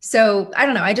 So I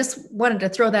don't know. I just wanted to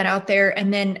throw that out there.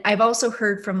 And then I've also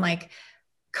heard from like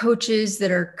coaches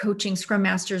that are coaching Scrum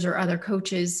Masters or other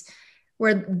coaches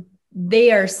where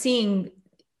they are seeing,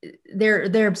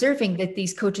 they're observing that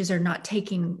these coaches are not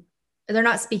they're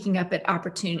not speaking up at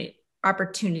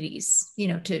opportunities, you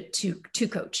know, to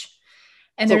coach.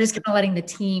 And they're just kind of letting the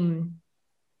team,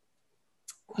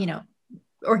 you know,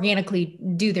 organically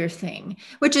do their thing,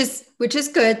 which is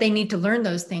good. They need to learn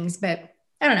those things, but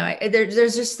I don't know.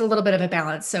 There's just a little bit of a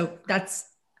balance. So that's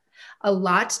a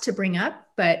lot to bring up,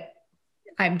 but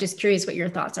I'm just curious what your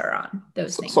thoughts are on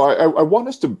those things. So I want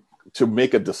us to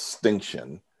make a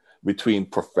distinction between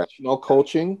professional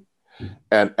coaching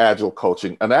and agile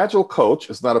coaching. An agile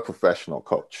coach is not a professional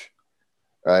coach.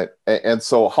 Right. And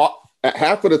so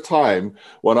half of the time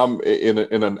when I'm in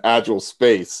an agile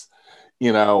space,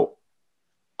 you know,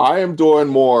 I am doing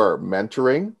more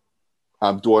mentoring.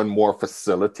 I'm doing more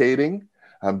facilitating.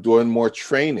 I'm doing more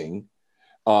training.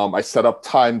 I set up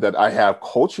time that I have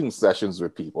coaching sessions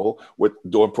with people with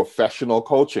doing professional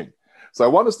coaching. So I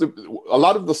want us to, a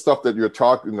lot of the stuff that you're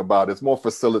talking about is more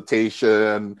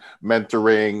facilitation,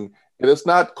 mentoring. It is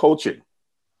not coaching.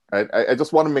 I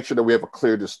just want to make sure that we have a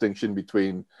clear distinction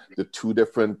between the two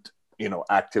different, you know,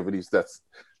 activities that's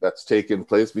taking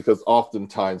place, because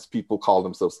oftentimes people call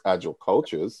themselves agile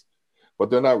coaches, but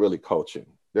they're not really coaching.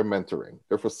 they're mentoring,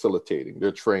 they're facilitating,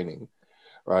 they're training,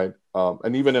 right?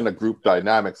 And even in a group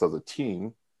dynamics as a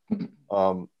team,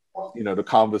 the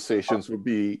conversations would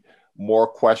be more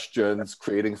questions,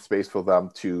 creating space for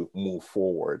them to move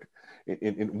forward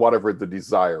in whatever the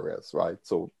desire is, right?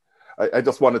 So I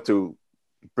just wanted to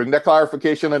bring that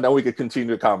clarification, and then we could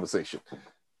continue the conversation.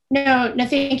 No,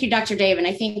 thank you, Dr. Dave. And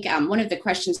I think one of the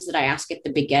questions that I asked at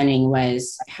the beginning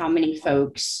was how many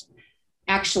folks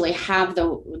actually have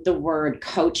the word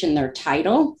coach in their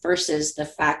title versus the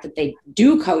fact that they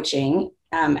do coaching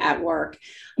at work.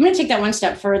 I'm going to take that one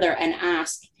step further and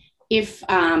ask if,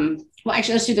 well,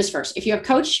 actually, let's do this first. If you have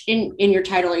coach in your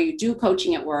title or you do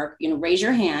coaching at work, raise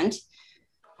your hand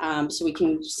so we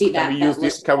can see that.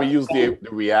 Can we use the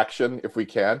reaction if we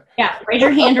can? Yeah, raise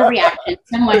your hand or reaction,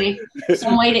 some way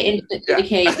to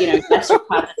indicate, yes or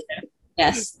positive.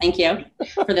 Yes, thank you.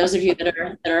 For those of you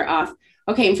that are off.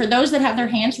 Okay, and for those that have their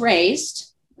hands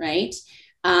raised, right,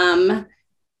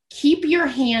 keep your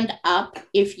hand up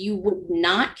if you would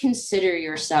not consider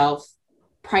yourself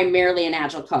primarily an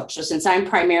Agile coach. So since I'm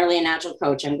primarily an Agile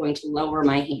coach, I'm going to lower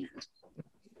my hand.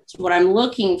 So what I'm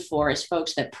looking for is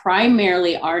folks that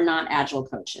primarily are not Agile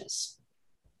coaches.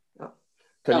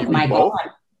 Can you be both?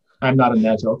 I'm not an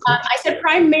Agile coach. I said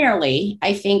primarily.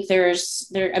 I think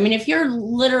I mean, if you're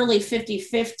literally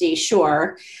 50-50,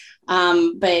 sure.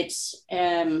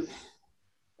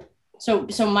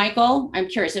 So Michael, I'm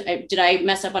curious, did I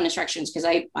mess up on instructions?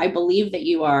 Because I believe that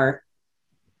you are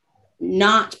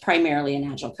not primarily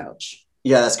an Agile coach.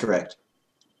 Yeah, that's correct.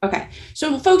 Okay.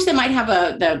 So folks that might have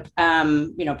the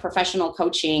professional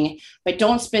coaching, but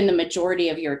don't spend the majority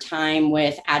of your time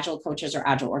with Agile coaches or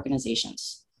Agile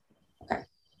organizations. Okay.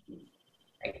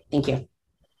 Great. Thank you.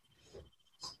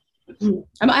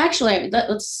 Actually,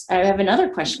 I have another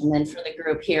question then for the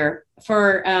group here.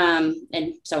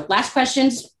 And so last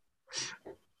questions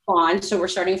on. So we're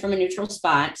starting from a neutral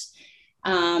spot.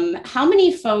 How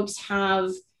many folks have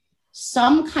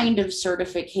some kind of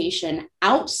certification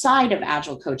outside of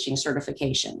Agile coaching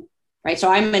certification? Right. So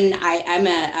I'm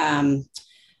a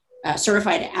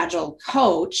certified Agile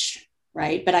coach.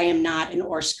 Right. But I am not an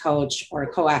ORS coach or a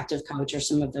coactive coach or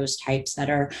some of those types that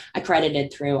are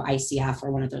accredited through ICF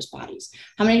or one of those bodies.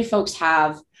 How many folks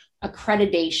have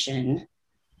accreditation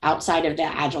outside of the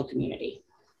Agile community?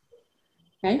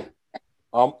 Okay.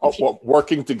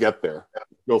 Working to get there.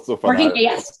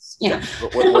 Yes. Yeah.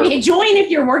 Okay, join if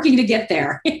you're working to get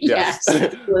there. Yes.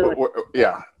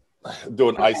 Yeah.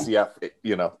 Doing ICF,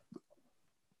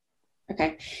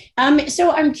 Okay.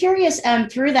 So I'm curious,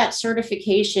 through that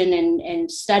certification and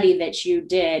study that you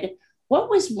did, what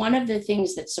was one of the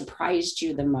things that surprised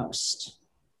you the most?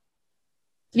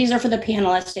 These are for the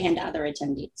panelists and other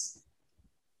attendees.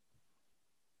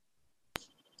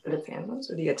 For the panelists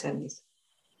or the attendees?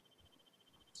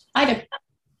 Either.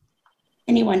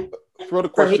 Anyone. Throw the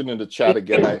question in the chat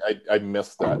again. I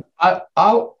missed that.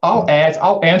 I'll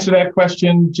answer that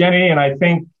question, Jenny. And I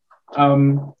think,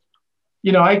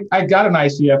 I got an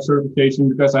ICF certification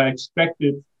because I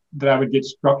expected that I would get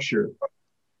structure.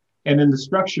 And in the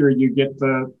structure, you get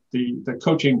the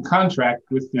coaching contract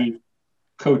with the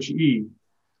coachee.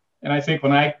 And I think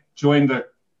when I joined the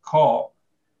call,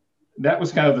 that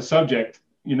was kind of the subject.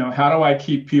 How do I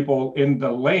keep people in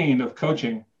the lane of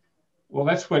coaching? Well,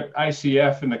 that's what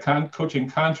ICF and the coaching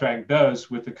contract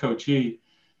does with the coachee.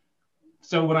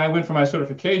 So when I went for my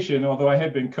certification, although I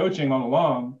had been coaching all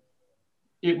along,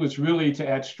 it was really to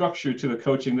add structure to the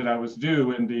coaching that I was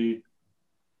due in the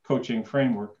coaching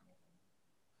framework.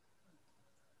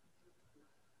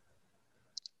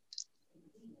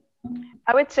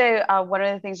 I would say one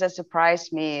of the things that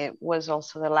surprised me was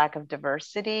also the lack of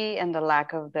diversity and the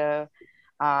lack of the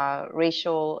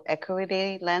racial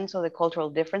equity lens or the cultural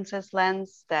differences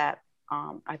lens that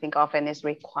I think often is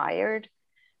required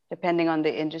depending on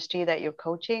the industry that you're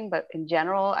coaching. But in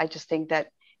general, I just think that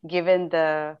given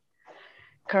the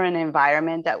current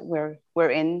environment that we're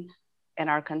in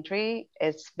our country,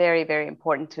 it's very, very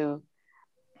important to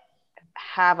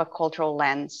have a cultural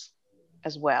lens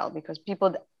as well, because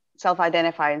people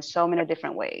self-identify in so many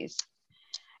different ways.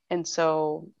 And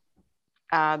so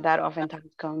that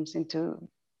oftentimes comes into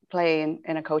play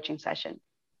in a coaching session.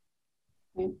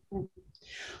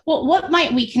 Well, what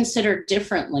might we consider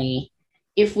differently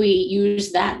if we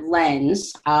use that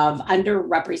lens of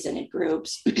underrepresented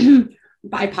groups,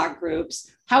 BIPOC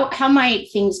groups? How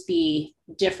might things be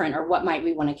different, or what might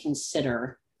we want to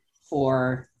consider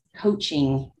for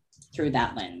coaching through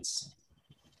that lens?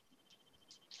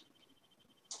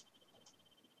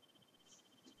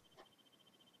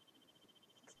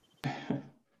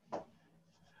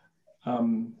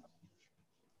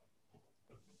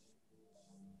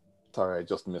 Sorry, I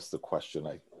just missed the question.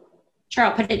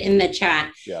 Charles put it in the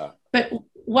chat. Yeah. But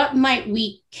what might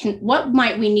we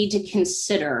need to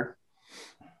consider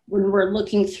when we're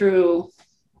looking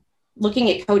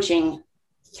at coaching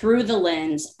through the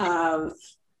lens of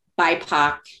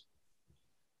BIPOC,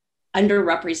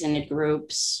 underrepresented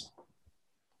groups,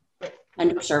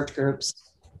 underserved groups?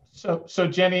 So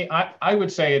Jenny, I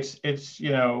would say it's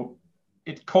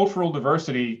cultural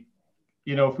diversity.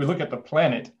 If we look at the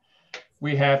planet,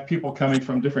 we have people coming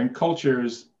from different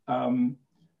cultures.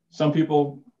 Some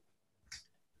people,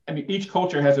 each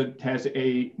culture has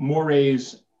a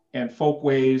mores and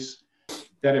folkways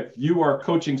that if you are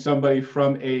coaching somebody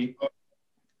from a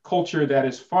culture that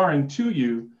is foreign to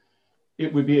you,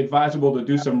 it would be advisable to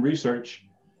do some research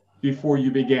before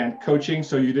you began coaching,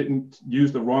 so you didn't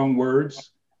use the wrong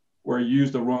words or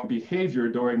use the wrong behavior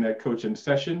during that coaching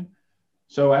session.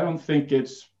 So I don't think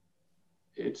it's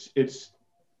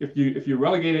if you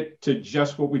relegate it to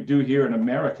just what we do here in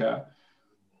America,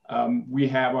 we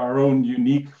have our own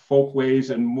unique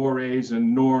folkways and mores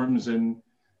and norms and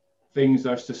things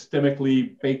that are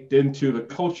systemically baked into the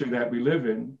culture that we live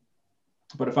in.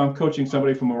 But if I'm coaching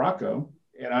somebody from Morocco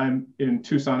and I'm in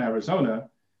Tucson, Arizona,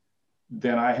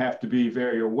 then I have to be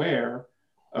very aware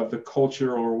of the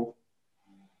cultural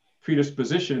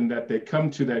predisposition that they come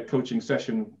to that coaching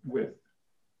session with.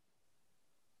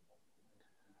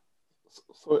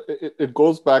 So it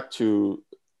goes back to,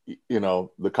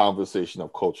 the conversation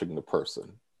of coaching the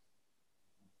person,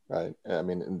 right? I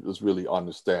mean, it was really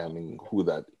understanding who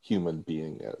that human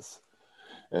being is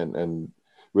and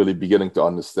really beginning to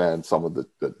understand some of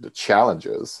the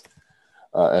challenges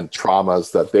and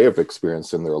traumas that they have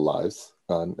experienced in their lives,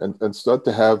 and start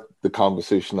to have the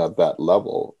conversation at that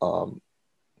level.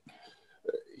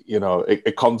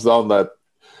 It comes down that,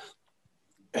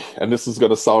 and this is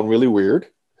going to sound really weird,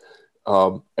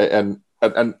 this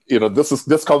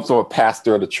comes from a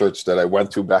pastor at a church that I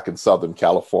went to back in Southern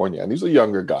California, and he's a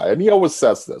younger guy, and he always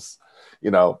says this,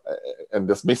 and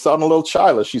this may sound a little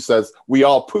childish. He says, "We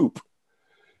all poop."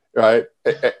 Right.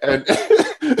 And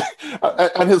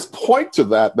and his point to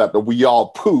that we all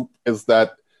poop is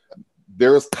that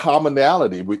there is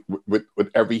commonality with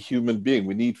every human being.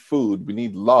 We need food, we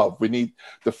need love, we need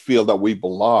to feel that we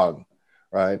belong.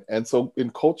 Right. And so in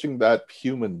coaching that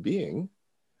human being,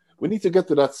 we need to get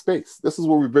to that space. This is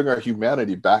where we bring our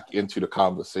humanity back into the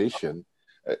conversation,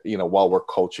 while we're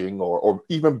coaching or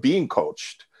even being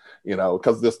coached.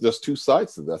 Because there's two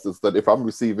sides to this. It's that if I'm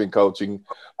receiving coaching,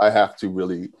 I have to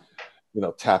really,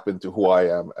 tap into who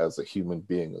I am as a human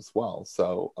being as well.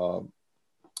 So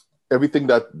everything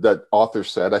that author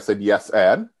said, I said yes,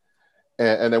 and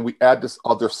then we add this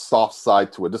other soft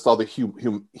side to it, this other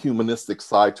humanistic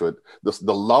side to it,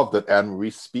 the love that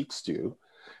Anne-Marie speaks to,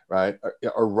 right,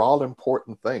 are all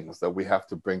important things that we have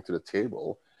to bring to the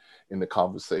table in the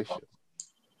conversation.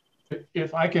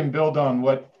 If I can build on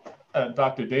what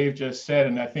Dr. Dave just said,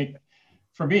 and I think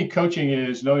for me, coaching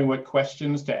is knowing what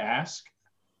questions to ask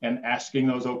and asking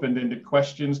those open-ended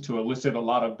questions to elicit a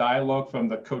lot of dialogue from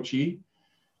the coachee.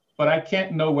 But I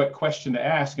can't know what question to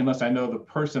ask unless I know the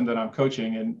person that I'm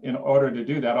coaching. And in order to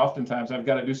do that, oftentimes I've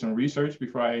got to do some research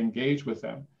before I engage with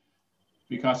them.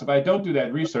 Because if I don't do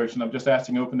that research and I'm just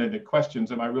asking open-ended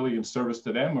questions, am I really in service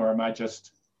to them, or am I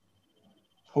just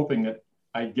hoping that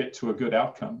I get to a good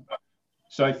outcome?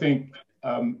 So I think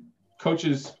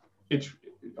coaches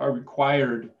are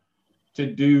required to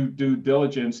do due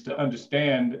diligence to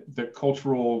understand the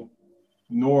cultural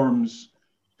norms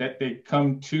that they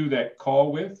come to that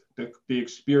call with, the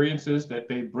experiences that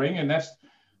they bring. And that's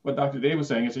what Dr. Dave was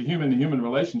saying. It's a human-to-human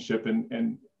relationship,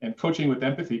 and coaching with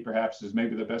empathy perhaps is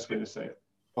maybe the best way to say it.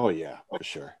 Oh yeah, for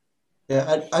sure.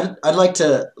 Yeah, I'd like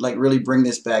to really bring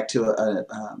this back to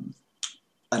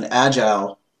an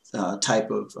agile type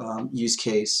of use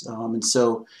case. And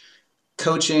so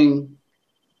coaching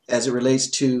as it relates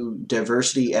to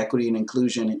diversity, equity, and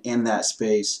inclusion in that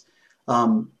space,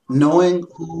 knowing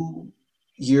who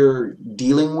you're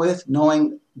dealing with,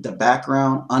 knowing the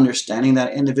background, understanding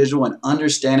that individual, and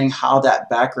understanding how that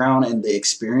background and the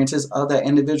experiences of that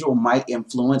individual might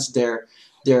influence their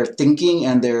thinking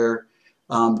and their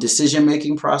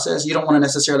decision-making process. You don't want to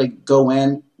necessarily go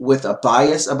in with a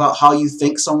bias about how you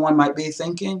think someone might be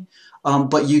thinking,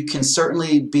 but you can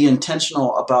certainly be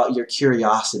intentional about your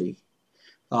curiosity,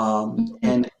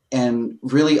 and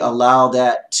really allow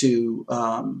that to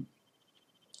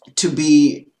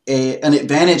be an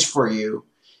advantage for you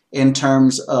in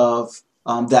terms of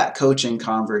that coaching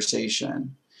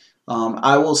conversation.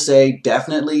 I will say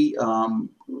definitely,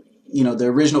 the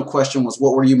original question was,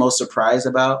 what were you most surprised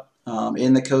about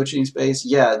in the coaching space?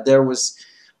 Yeah, there was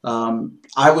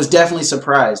I was definitely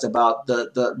surprised about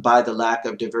by the lack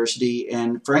of diversity,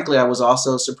 and frankly, I was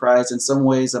also surprised in some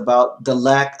ways about the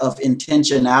lack of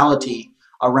intentionality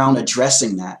around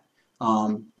addressing that.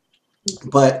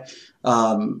 But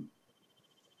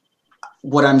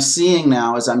what I'm seeing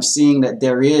now is I'm seeing that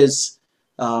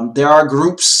there are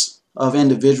groups of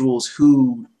individuals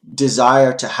who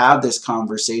desire to have this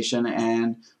conversation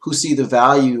and who see the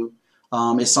value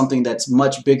is something that's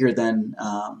much bigger than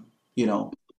you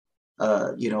know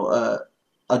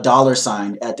a dollar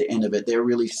sign at the end of it. They're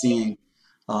really seeing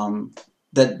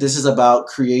that this is about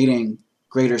creating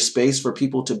greater space for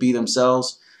people to be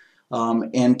themselves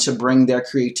and to bring their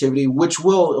creativity, which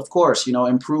will, of course,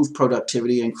 improve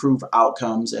productivity, improve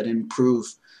outcomes, and improve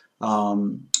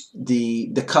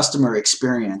the customer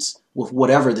experience with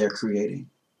whatever they're creating.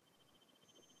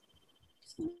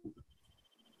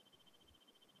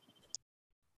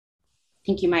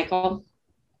 Thank you, Michael.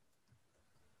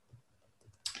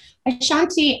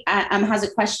 Ashanti has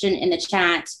a question in the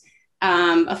chat,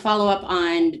 a follow-up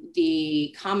on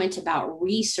the comment about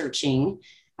researching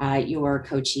your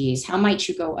coachees. How might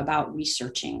you go about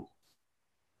researching?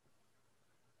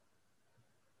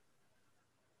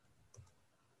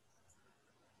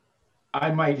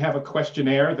 I might have a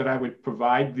questionnaire that I would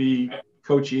provide the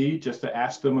coachee just to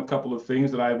ask them a couple of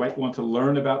things that I might want to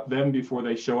learn about them before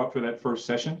they show up for that first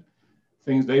session,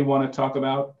 things they want to talk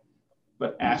about,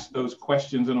 but ask those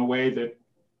questions in a way that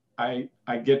I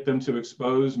get them to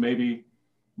expose maybe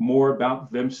more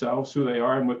about themselves, who they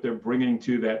are, and what they're bringing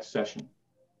to that session.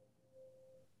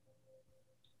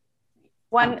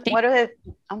 One of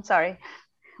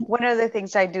the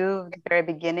things I do at the very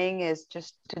beginning is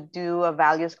just to do a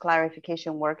values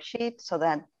clarification worksheet so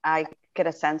that I get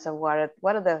a sense of what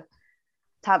are the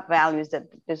top values that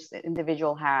this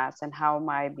individual has and how am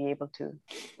I be able to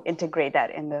integrate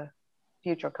that in the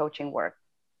future coaching work.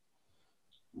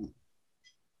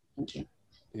 Thank you.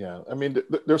 Yeah, I mean,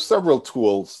 there's several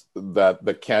tools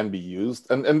that can be used,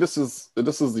 and this is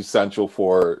essential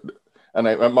for, and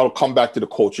I'll come back to the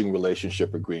coaching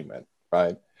relationship agreement,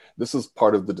 right? This is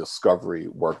part of the discovery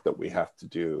work that we have to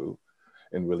do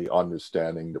in really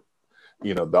understanding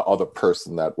the other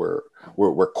person that we're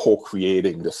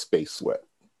co-creating the space with,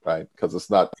 right? Because it's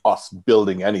not us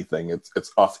building anything;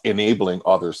 it's us enabling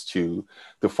others to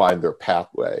find their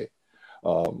pathway.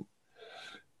 I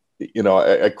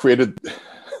created.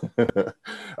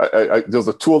 There's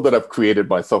a tool that I've created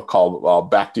myself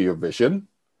called Back to Your Vision.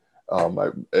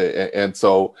 And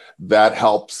so that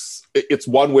helps. It's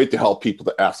one way to help people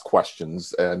to ask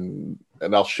questions. And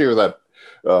I'll share that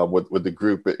with the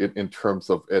group in terms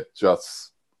of it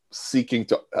just seeking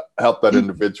to help that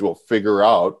individual figure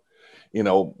out,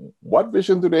 what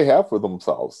vision do they have for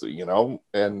themselves,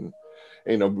 and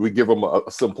we give them a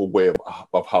simple way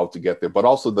of how to get there. But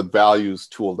also the values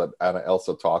tool that Anna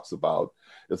Elsa talks about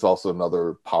is also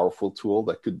another powerful tool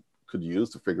that could use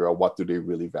to figure out what do they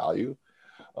really value.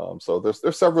 So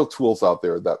there's several tools out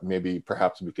there that maybe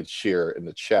perhaps we could share in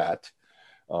the chat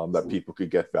that people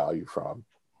could get value from.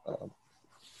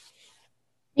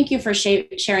 Thank you for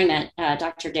sharing that,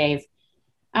 Dr. Dave.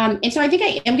 And so I think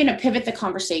I am going to pivot the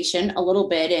conversation a little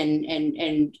bit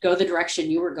and go the direction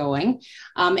you were going,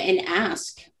 and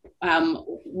ask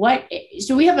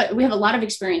so we have a lot of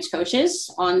experienced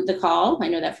coaches on the call. I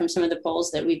know that from some of the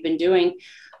polls that we've been doing,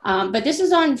 but this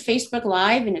is on Facebook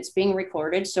Live and it's being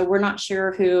recorded, so we're not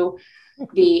sure who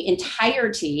the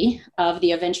entirety of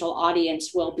the eventual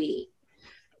audience will be.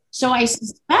 So I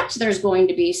suspect there's going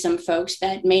to be some folks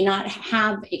that may not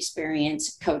have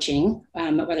experience coaching,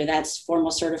 whether that's formal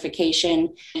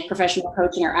certification, professional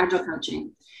coaching, or agile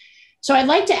coaching. So I'd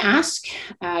like to ask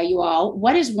you all,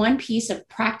 what is one piece of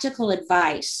practical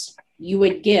advice you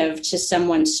would give to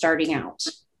someone starting out?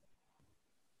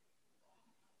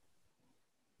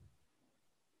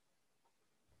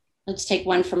 Let's take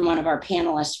one from one of our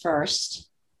panelists first.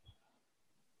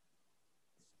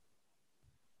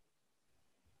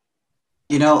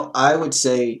 I would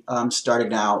say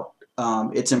starting out,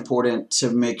 it's important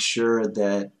to make sure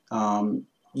that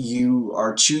you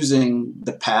are choosing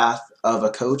the path of a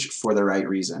coach for the right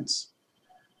reasons.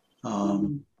 A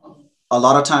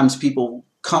lot of times people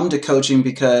come to coaching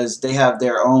because they have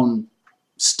their own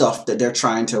stuff that they're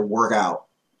trying to work out.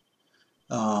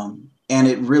 And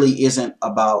it really isn't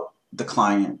about the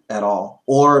client at all.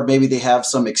 Or maybe they have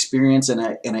some experience in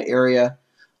an area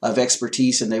of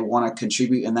expertise and they want to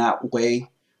contribute in that way.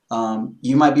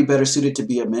 You might be better suited to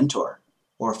be a mentor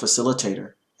or a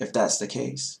facilitator if that's the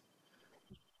case.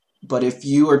 But if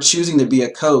you are choosing to be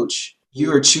a coach,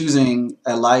 you are choosing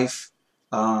a life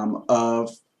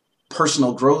of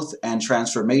personal growth and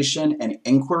transformation and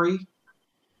inquiry.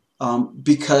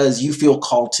 because you feel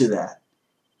called to that,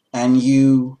 and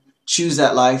you choose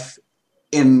that life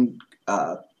in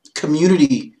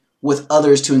community with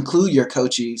others to include your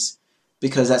coachees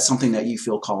because that's something that you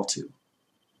feel called to.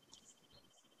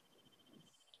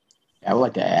 I'd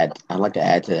like to add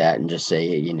to that and just say,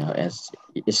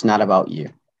 it's not about you.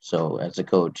 So as a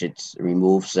coach, it's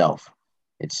remove self.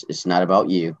 It's not about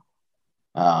you.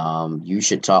 You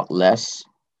should talk less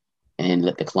and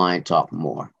let the client talk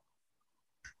more.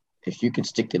 If you can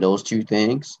stick to those two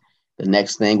things, the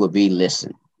next thing would be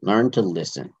listen. Learn to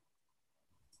listen.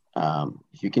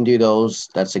 If you can do those,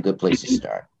 that's a good place to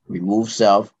start. Remove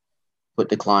self, put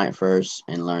the client first,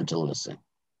 and learn to listen.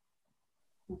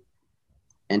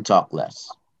 And talk less.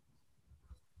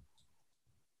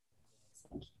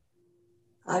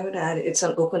 I would add it's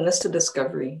an openness to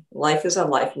discovery. Life is a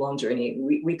lifelong journey.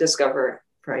 We discover,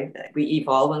 right? We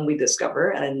evolve and we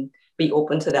discover, and be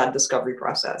open to that discovery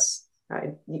process,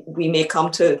 right? We may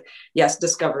come to, yes,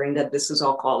 discovering that this is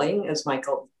our calling, as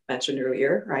Michael mentioned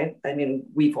earlier, right? I mean,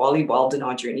 we've all evolved in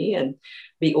our journey, and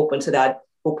be open to that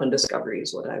open discovery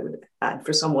is what I would add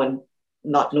for someone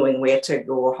not knowing where to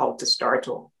go or how to start.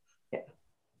 Or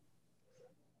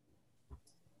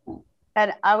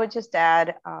And I would just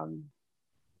add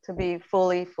to be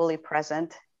fully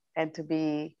present, and to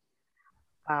be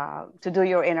to do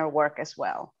your inner work as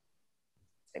well,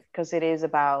 because it is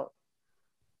about,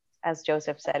 as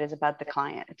Joseph said, it's about the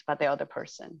client, it's about the other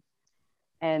person.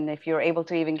 And if you're able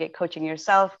to even get coaching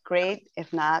yourself, great.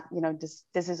 If not,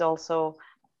 this is also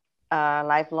a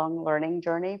lifelong learning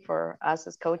journey for us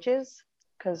as coaches,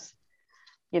 because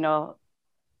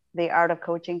the art of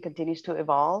coaching continues to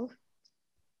evolve.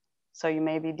 So you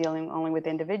may be dealing only with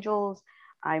individuals.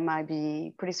 I might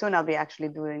be, pretty soon I'll be actually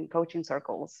doing coaching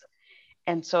circles.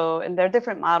 And there are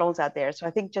different models out there. So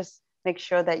I think just make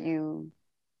sure that you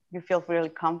feel really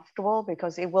comfortable,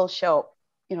 because it will show,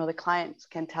 the clients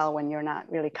can tell when you're not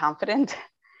really confident,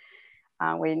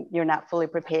 when you're not fully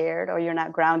prepared, or you're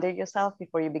not grounded yourself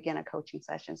before you begin a coaching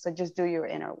session. So just do your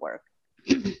inner work.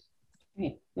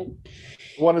 I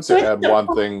wanted to add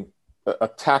one thing, a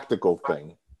tactical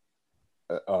thing.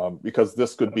 Because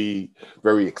this could be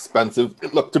very expensive.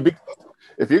 Look,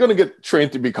 if you're going to get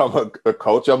trained to become a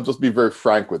coach, I'm just be very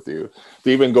frank with you. To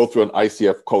even go through an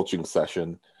ICF coaching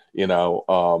session,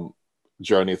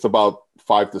 journey, it's about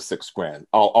 $5,000 to $6,000.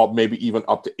 I'll maybe even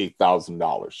up to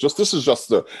 $8,000. This is just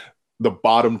the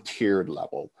bottom tiered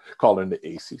level, calling the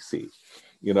ACC.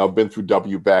 I've been through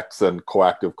WBEX and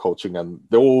coactive coaching, and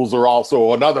those are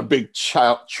also another big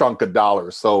chunk of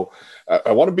dollars. So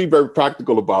I want to be very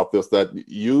practical about this, that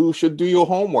you should do your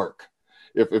homework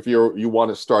if you want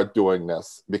to start doing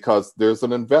this, because there's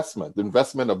an investment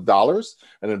of dollars,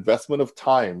 an investment of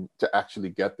time to actually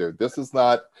get there. This is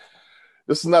not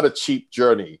a cheap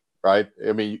journey, right?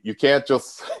 I mean, you can't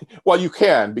just, well, you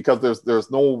can, because there's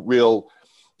no real,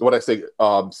 what I say,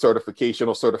 certification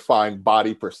or certifying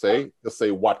body per se to say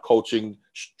what coaching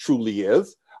truly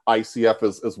is. ICF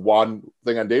is one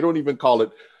thing, and they don't even call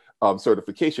it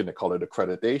certification; they call it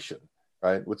accreditation,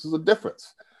 right? Which is a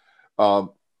difference.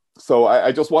 So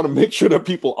I just want to make sure that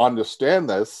people understand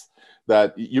this.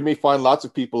 That you may find lots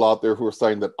of people out there who are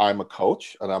saying that I'm a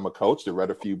coach, and I'm a coach. They read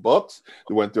a few books,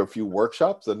 they went to a few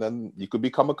workshops, and then you could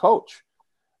become a coach.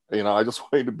 I just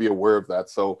want you to be aware of that.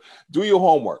 So do your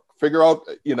homework. Figure out,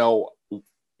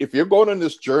 if you're going on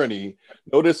this journey,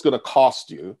 know that it's going to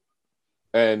cost you,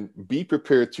 and be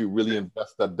prepared to really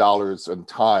invest that dollars and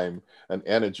time and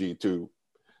energy to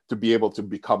be able to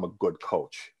become a good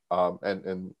coach.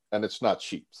 And it's not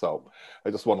cheap. So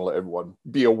I just want to let everyone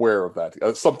be aware of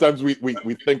that. Sometimes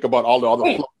we think about all the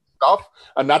other stuff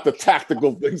and not the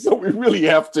tactical things that we really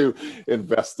have to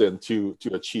invest in to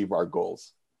achieve our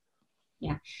goals.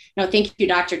 Yeah, no, thank you,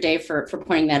 Dr. Dave, for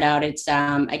pointing that out. It's,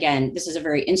 again, this is a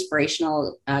very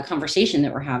inspirational conversation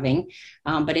that we're having,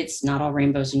 but it's not all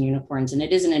rainbows and unicorns, and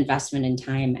it is an investment in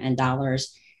time and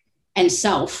dollars and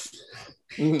self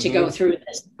to go through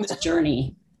this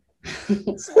journey.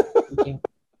 So, thank you.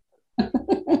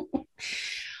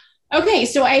 Okay,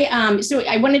 so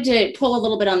I wanted to pull a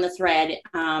little bit on the thread,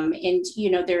 and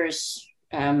there's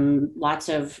lots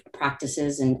of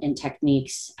practices and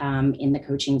techniques in the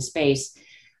coaching space.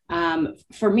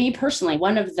 For me personally,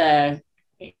 one of the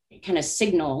kind of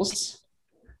signals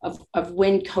of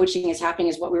when coaching is happening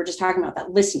is what we were just talking about,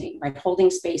 that listening, right?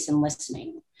 Holding space and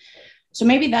listening. So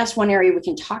maybe that's one area we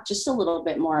can talk just a little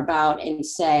bit more about and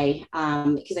say,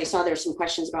 because I saw there's some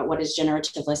questions about what is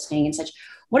generative listening and such.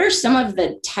 What are some of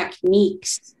the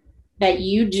techniques that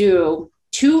you do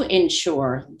to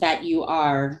ensure that you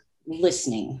are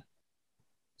listening?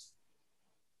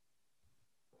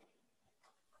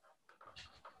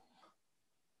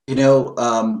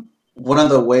 One of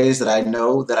the ways that I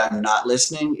know that I'm not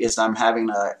listening is I'm having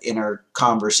an inner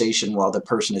conversation while the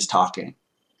person is talking,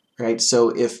 right? So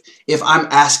if I'm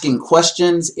asking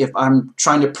questions, if I'm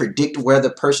trying to predict where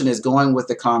the person is going with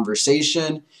the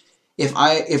conversation,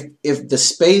 if the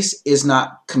space is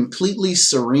not completely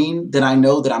serene, then I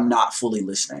know that I'm not fully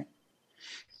listening.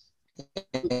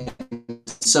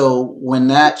 So when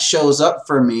that shows up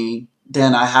for me,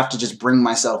 then I have to just bring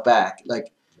myself back.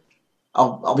 Like,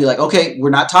 I'll be like, okay, we're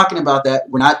not talking about that.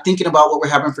 We're not thinking about what we're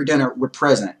having for dinner. We're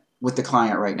present with the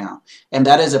client right now. And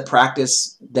that is a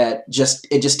practice that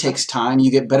it just takes time.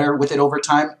 You get better with it over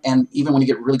time. And even when you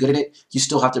get really good at it, you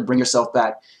still have to bring yourself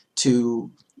back to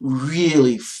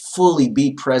really fully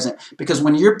be present. Because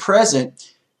when you're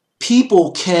present,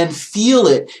 people can feel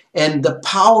it. And the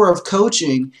power of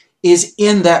coaching is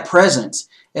in that presence.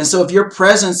 And so if your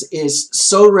presence is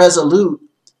so resolute,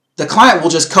 the client will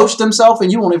just coach themselves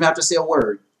and you won't even have to say a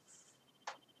word.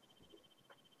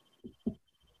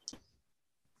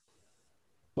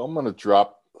 So I'm going to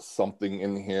drop something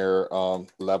in here,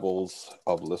 levels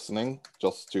of listening,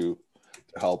 just to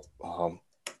help.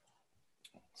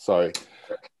 Sorry.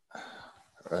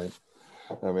 Right.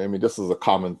 I mean, this is a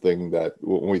common thing that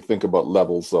when we think about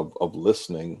levels of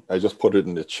listening, I just put it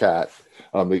in the chat.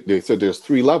 They said there's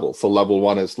 3 levels. So level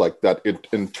 1 is like that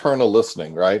internal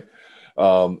listening, right?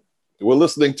 We're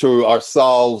listening to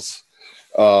ourselves.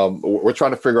 We're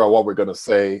trying to figure out what we're going to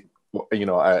say,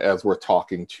 as we're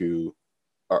talking to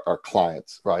our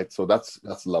clients, right? So that's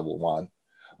level 1.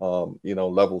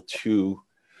 Level 2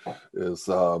 is,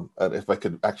 and if I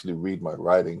could actually read my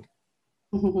writing,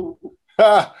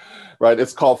 right?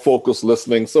 It's called focused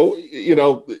listening. So,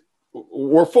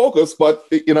 we're focused, but,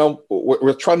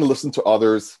 we're trying to listen to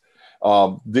others.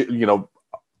 And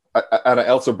I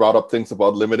also brought up things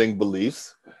about limiting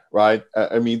beliefs, right?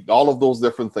 I mean, all of those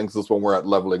different things is when we're at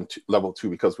level 2,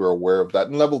 because we're aware of that.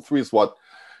 And level 3 is what,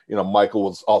 Michael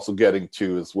was also getting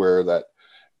to, is where that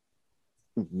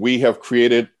we have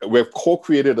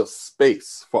co-created a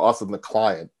space for us and the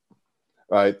client,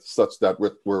 right? Such that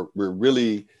we're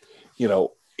really,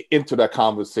 into that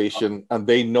conversation, and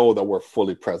they know that we're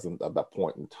fully present at that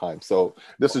point in time. So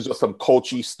this is just some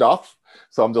coachy stuff.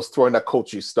 So I'm just throwing that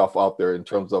coachy stuff out there in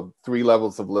terms of 3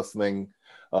 levels of listening,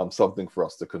 something for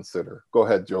us to consider. Go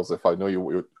ahead, Joseph. I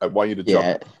know I want you to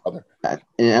jump.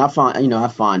 And I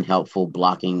find helpful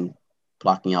blocking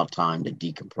out time to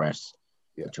decompress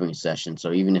between sessions.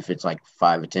 So even if it's like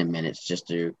 5 or 10 minutes, just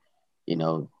to,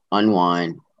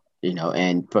 unwind,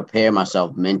 and prepare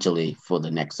myself mentally for the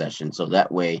next session. So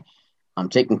that way I'm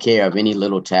taking care of any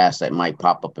little tasks that might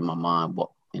pop up in my mind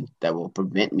that will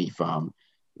prevent me from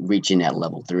reaching that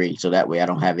level 3. So that way I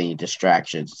don't have any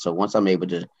distractions. So once I'm able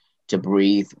to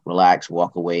breathe, relax,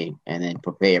 walk away, and then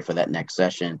prepare for that next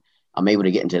session, I'm able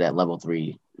to get into that level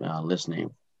 3 listening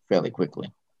fairly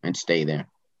quickly and stay there.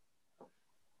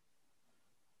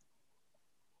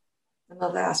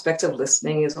 Another aspect of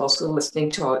listening is also listening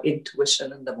to our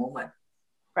intuition in the moment.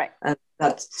 Right. And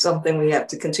that's something we have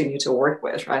to continue to work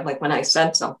with, right? Like when I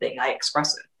sense something, I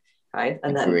express it, right?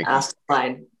 And then ask the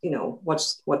client,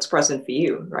 what's present for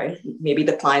you, right? Maybe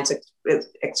the client's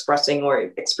expressing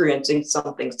or experiencing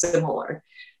something similar,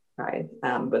 right?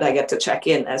 But I get to check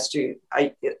in as to,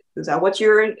 is that what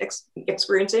you're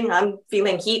experiencing? I'm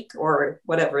feeling heat or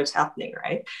whatever is happening,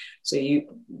 right? So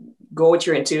you go with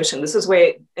your intuition. This is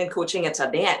where in coaching, it's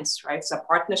a dance, right? It's a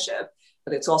partnership,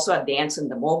 but it's also a dance in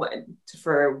the moment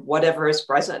for whatever is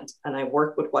present. And I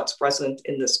work with what's present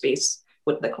in the space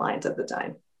with the client at the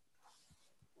time.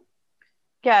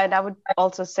 Yeah, and I would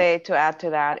also say, to add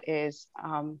to that, is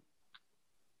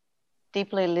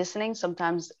deeply listening.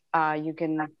 Sometimes you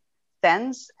can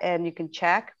sense and you can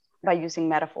check by using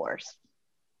metaphors.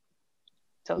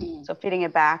 So feeding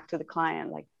it back to the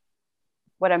client, like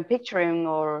what I'm picturing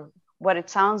or what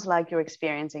it sounds like you're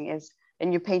experiencing is,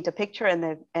 and you paint a picture,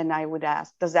 and I would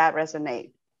ask, does that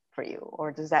resonate for you,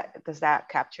 or does that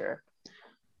capture?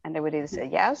 And they would either say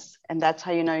yes, and that's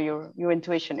how you know your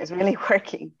intuition is really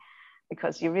working,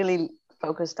 because you really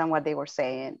focused on what they were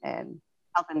saying and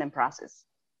helping them process.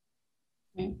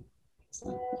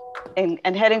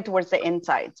 And heading towards the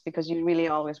insights, because you really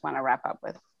always want to wrap up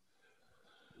with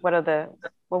what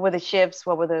were the shifts,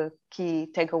 what were the key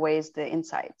takeaways, the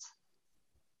insights,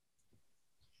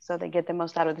 so they get the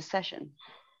most out of the session.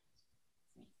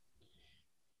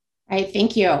 All right,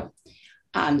 thank you.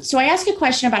 So I asked a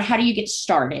question about how do you get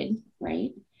started,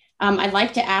 right? I'd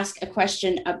like to ask a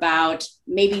question about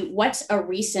maybe what's a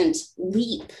recent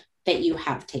leap that you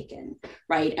have taken,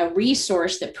 right? A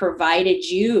resource that provided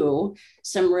you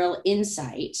some real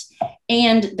insight.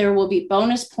 And there will be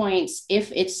bonus points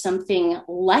if it's something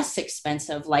less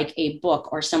expensive, like a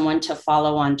book or someone to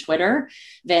follow on Twitter,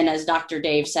 than, as Dr.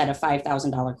 Dave said, a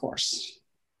 $5,000 course.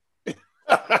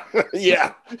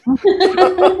 Yeah.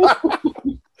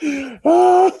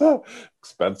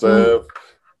 Expensive.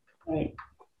 Right.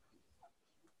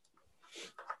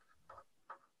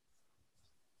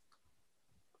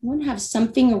 Would have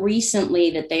something recently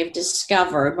that they've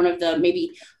discovered, one of the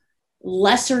maybe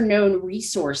lesser known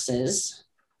resources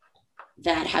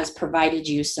that has provided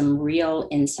you some real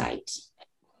insight?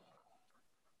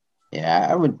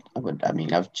 Yeah, I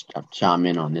mean, I've chimed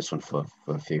in on this one for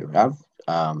a few.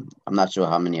 I'm not sure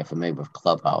how many are familiar with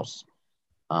Clubhouse.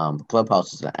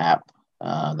 Clubhouse is an app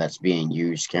that's being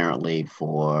used currently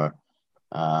for,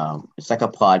 it's like a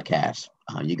podcast.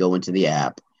 You go into the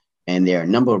app, and there are a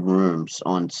number of rooms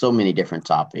on so many different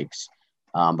topics.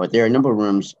 But there are a number of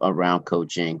rooms around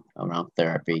coaching, around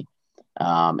therapy,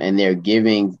 and they're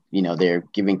giving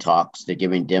talks, they're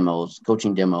giving demos,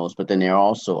 coaching demos, but then they're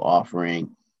also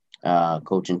offering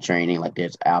coaching training, like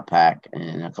there's ALPAC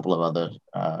and a couple of other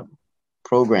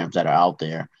programs that are out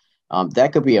there.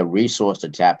 That could be a resource to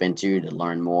tap into to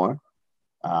learn more.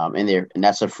 And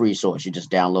that's a free source. You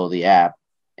just download the app,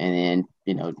 and then,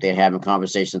 they're having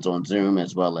conversations on Zoom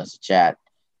as well as chat,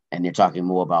 and they're talking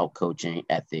more about coaching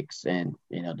ethics and,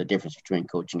 the difference between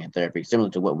coaching and therapy, similar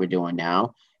to what we're doing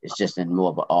now. It's just in more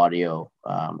of an audio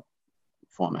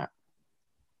format,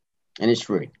 and it's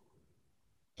free.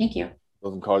 Thank you.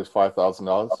 Doesn't cost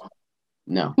 $5,000.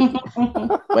 No,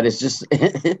 but it's just.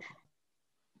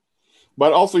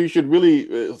 But also, you should really,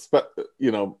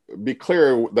 be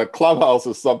clear that Clubhouse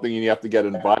is something you have to get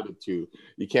invited to.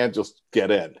 You can't just get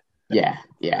in. Yeah.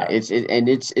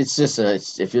 It's just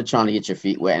if you're trying to get your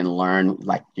feet wet and learn,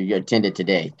 like you attended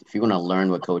today, if you want to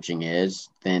learn what coaching is,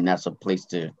 then that's a place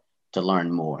to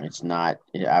learn more. It's not.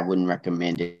 I wouldn't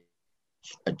recommend it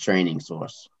a training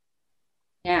source.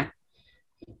 Yeah.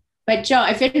 But Joe,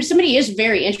 if somebody is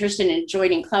very interested in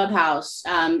joining Clubhouse,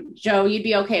 Joe, you'd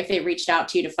be okay if they reached out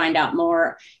to you to find out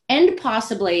more and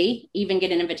possibly even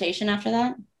get an invitation after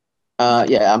that?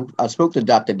 Yeah, I spoke to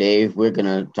Dr. Dave. We're going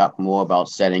to talk more about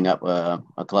setting up a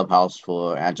Clubhouse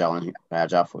for Agile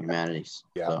for Humanities.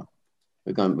 Yeah. So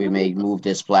we may move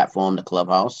this platform to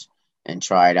Clubhouse and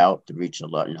try it out to reach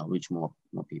reach more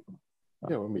people.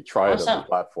 Yeah, when we try it as a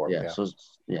platform. Yeah, so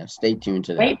stay tuned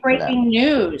to that. Great breaking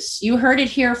news. You heard it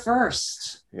here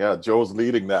first. Yeah, Joe's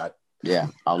leading that. Yeah,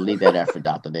 I'll lead that effort,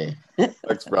 Dr. Dave.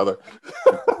 Thanks, brother.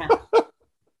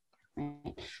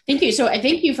 Thank you. So I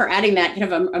thank you for adding that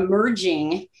kind of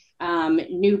emerging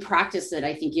new practice that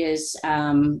I think is,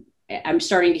 I'm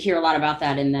starting to hear a lot about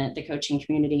that in the coaching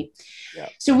community. Yeah.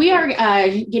 So we are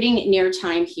getting near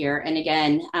time here. And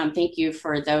again, thank you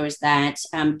for those that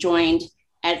joined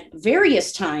at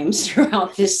various times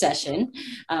throughout this session,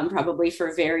 probably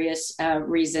for various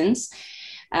reasons,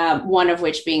 one of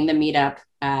which being the Meetup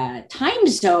time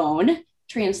zone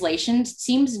translation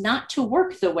seems not to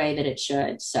work the way that it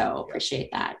should. So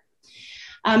appreciate that.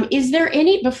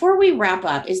 Before we wrap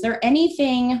up, is there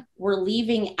anything we're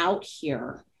leaving out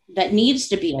here that needs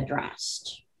to be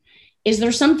addressed? Is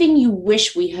there something you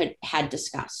wish we had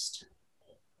discussed?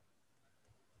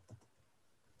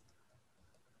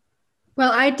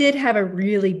 Well, I did have a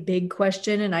really big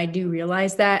question, and I do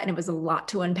realize that, and it was a lot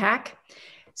to unpack.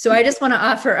 So I just want to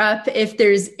offer up if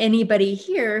there's anybody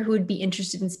here who would be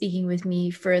interested in speaking with me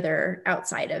further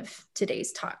outside of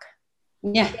today's talk.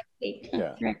 Yeah.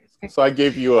 So I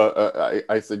gave you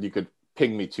I said you could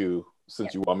ping me too,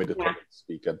 since you want me to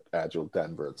speak at Agile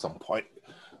Denver at some point.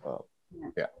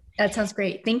 Yeah. That sounds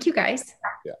great. Thank you, guys.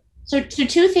 Yeah. So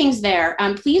two things there.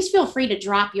 Please feel free to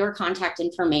drop your contact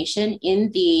information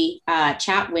in the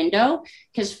chat window,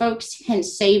 because folks can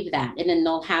save that and then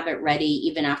they'll have it ready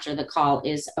even after the call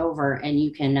is over, and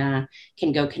you can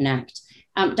go connect.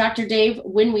 Dr. Dave,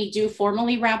 when we do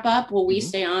formally wrap up, will we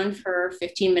stay on for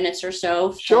 15 minutes or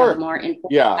so? Sure. More informal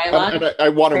dialogue? And I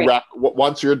want to Great. wrap.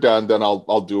 Once you're done, then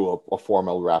I'll do a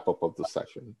formal wrap up of the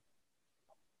session.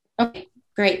 Okay.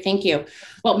 Great, thank you.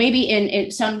 Well, maybe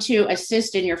in some to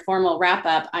assist in your formal wrap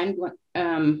up, I'm going.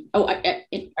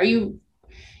 Are you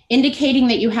indicating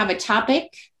that you have a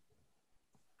topic,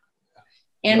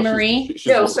 Anne Marie?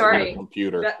 No, sorry.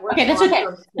 Computer. Okay, that's okay.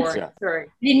 Sorry.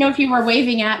 I didn't know if you were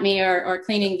waving at me or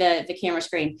cleaning the camera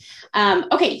screen.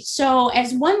 Okay, so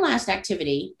as one last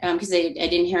activity, because I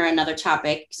didn't hear another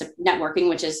topic except networking,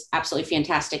 which is absolutely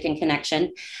fantastic, and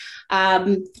connection.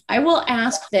 I will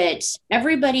ask that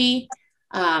everybody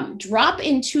Drop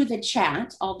into the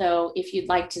chat, although if you'd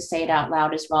like to say it out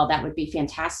loud as well, that would be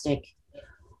fantastic.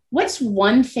 What's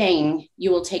one thing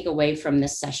you will take away from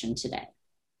this session today?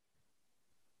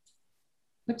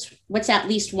 What's at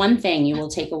least one thing you will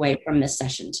take away from this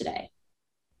session today?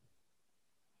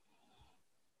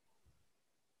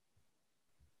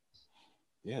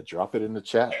 Yeah, drop it in the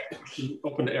chat.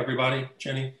 Open to everybody,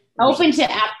 Jenny? Open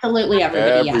to absolutely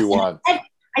everybody. Everyone. Yes.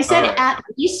 I said All right. At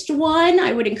least one.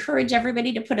 I would encourage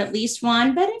everybody to put at least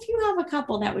one, but if you have a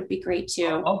couple, that would be great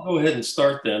too. I'll go ahead and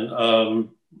start then.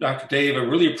 Dr. Dave, I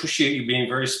really appreciate you being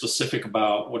very specific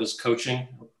about what is coaching,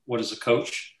 what is a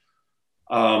coach.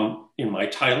 In my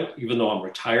title, even though I'm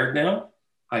retired now,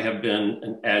 I have been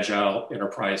an Agile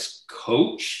enterprise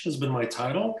coach has been my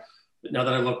title. But now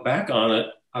that I look back on it,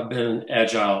 I've been an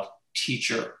Agile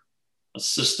teacher, a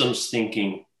systems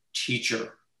thinking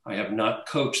teacher. I have not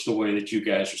coached the way that you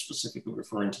guys are specifically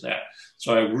referring to that.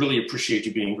 So I really appreciate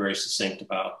you being very succinct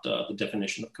about the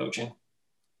definition of coaching.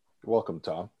 You're welcome,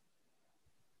 Tom.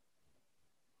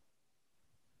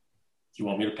 Do you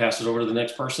want me to pass it over to the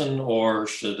next person, or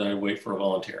should I wait for a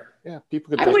volunteer? Yeah,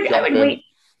 people could I would wait.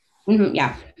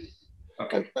 Yeah.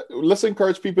 Okay. Let's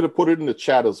encourage people to put it in the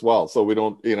chat as well. So we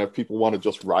don't, if people want to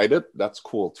just write it, that's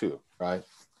cool too, right?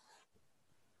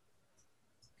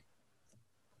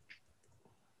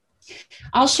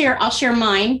 I'll share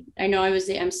mine. I know I was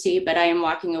the MC, but I am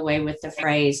walking away with the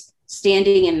phrase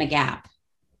standing in the gap.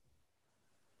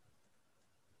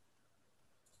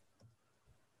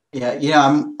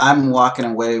 Yeah, I'm walking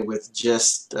away with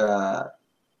just an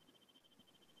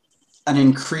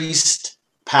increased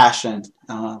passion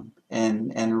and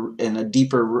a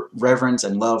deeper reverence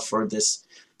and love for this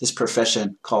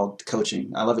profession called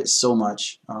coaching. I love it so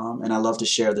much, and I love to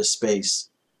share this space.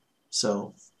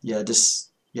 So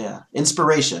yeah,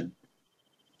 inspiration.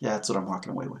 Yeah, that's what I'm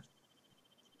walking away with.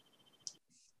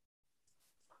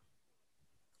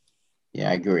 Yeah,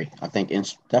 I agree. I think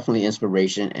definitely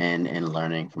inspiration and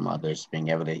learning from others, being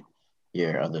able to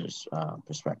hear others'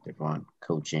 perspective on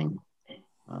coaching.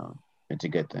 It's a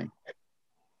good thing.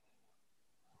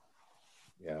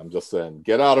 Yeah, I'm just saying,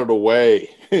 get out of the way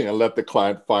and let the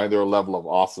client find their level of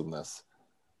awesomeness.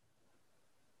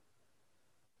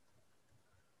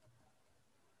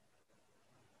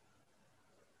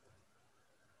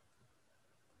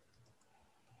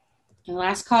 And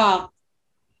last call.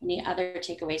 Any other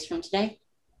takeaways from today?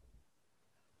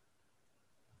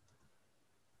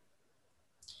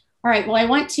 All right, well, I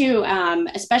want to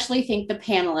especially thank the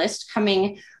panelists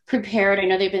coming prepared. I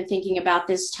know they've been thinking about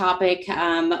this topic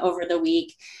over the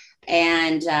week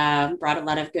and brought a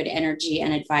lot of good energy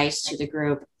and advice to the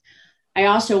group. I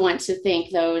also want to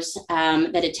thank those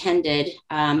that attended.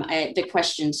 The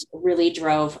questions really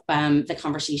drove the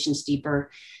conversations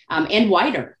deeper and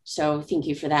wider. So thank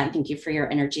you for that. And thank you for your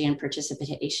energy and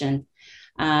participation.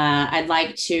 I'd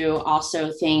like to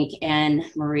also thank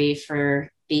Anne-Marie for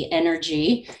the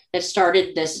energy that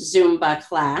started this Zumba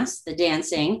class, the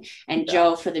dancing, and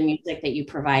Joe for the music that you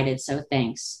provided. So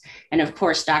thanks. And of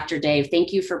course, Dr. Dave,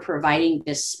 thank you for providing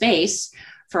this space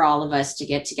for all of us to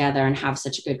get together and have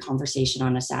such a good conversation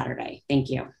on a Saturday. Thank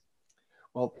you.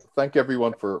 Well, thank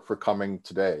everyone for coming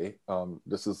today.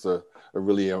 This is a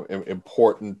really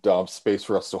important space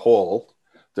for us to hold,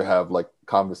 to have like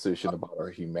conversation about our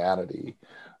humanity.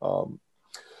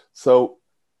 So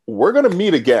we're going to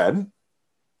meet again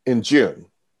in June.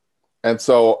 And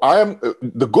so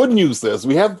the good news is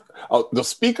we have the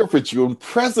speaker for June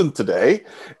present today,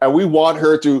 and we want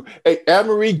her to, hey,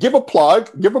 Anne-Marie, give a plug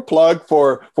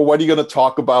for what you're going to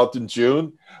talk about in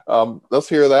June. Let's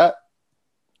hear that.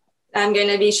 I'm going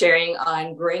to be sharing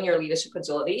on growing your leadership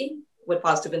agility with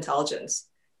positive intelligence.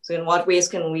 So in what ways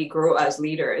can we grow as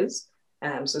leaders?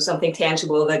 So something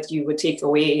tangible that you would take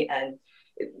away. And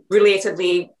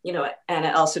relatedly,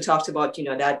 Anna also talked about,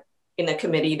 that in a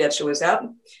committee that shows up,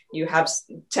 you have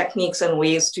techniques and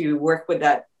ways to work with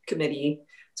that committee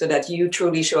so that you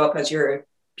truly show up as your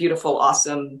beautiful,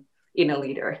 awesome inner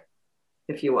leader,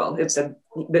 if you will. It's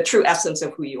the true essence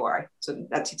of who you are. So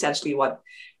that's essentially what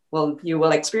you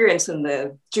will experience in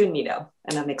the June meetup.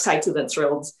 And I'm excited and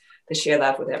thrilled to share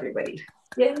that with everybody.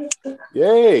 Yay.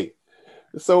 Yay.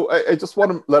 So I just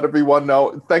want to let everyone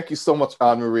know, thank you so much,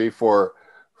 Anne-Marie, for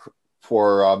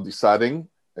deciding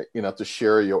to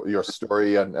share your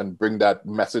story and bring that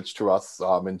message to us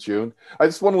in June. I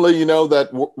just want to let you know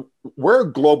that we're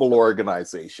a global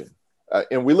organization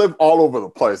and we live all over the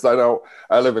place. I know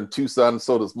I live in Tucson,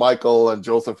 so does Michael, and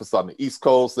Joseph is on the East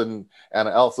Coast, and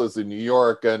Anna Elsa's in New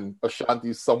York, and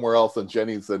Ashanti's somewhere else, and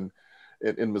Jenny's in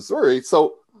Missouri.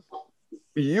 So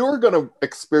you're going to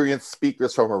experience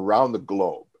speakers from around the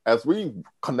globe. as we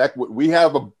connect with, we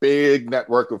have a big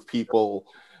network of people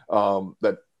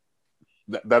that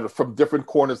are from different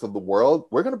corners of the world.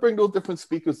 We're going to bring those different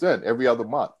speakers in every other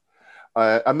month.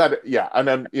 And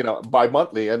then,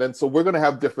 bi-monthly. And then, so we're going to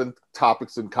have different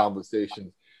topics and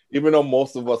conversations. Even though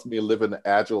most of us may live in the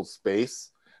Agile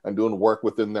space and doing work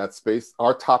within that space,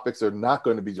 our topics are not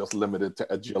going to be just limited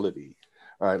to agility.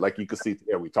 All right, like you can see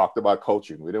here, we talked about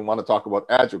coaching. We didn't want to talk about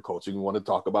Agile coaching. We want to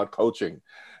talk about coaching.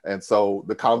 And so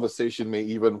the conversation may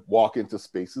even walk into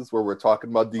spaces where we're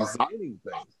talking about designing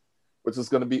things, which is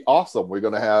going to be awesome. We're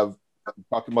going to have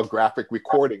talking about graphic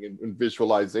recording and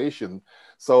visualization.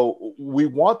 So we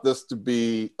want this to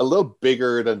be a little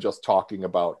bigger than just talking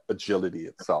about agility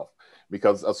itself,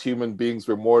 because as human beings,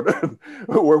 we're more than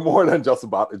just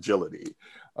about agility.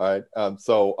 All right.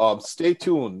 So stay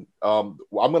tuned. I'm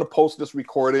going to post this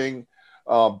recording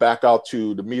back out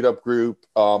to the Meetup group.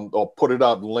 I'll put it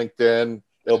on LinkedIn.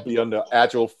 It'll be on the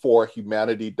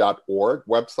agile4humanity.org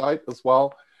website as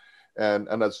well. And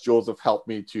as Joseph helped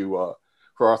me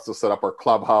for us to set up our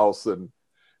clubhouse and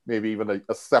maybe even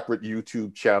a separate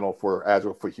YouTube channel for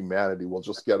Agile for Humanity. We'll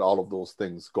just get all of those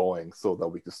things going so that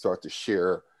we can start to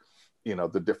share,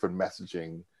 the different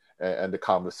messaging and the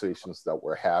conversations that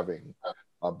we're having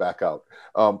back out.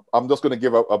 I'm just going to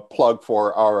give a plug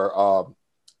for our,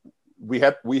 we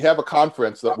have a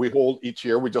conference that we hold each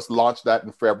year. We just launched that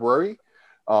in February.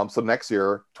 So next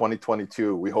year,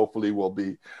 2022, we hopefully will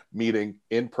be meeting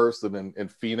in person in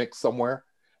Phoenix somewhere.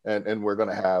 And we're going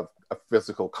to have a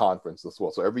physical conference as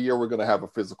well. So every year we're going to have a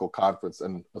physical conference,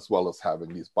 and as well as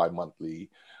having these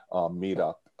bi-monthly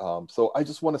meetup. So I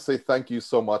just want to say thank you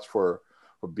so much for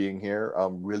being here.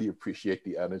 Really appreciate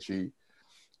the energy.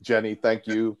 Jenny, thank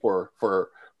you for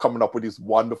coming up with these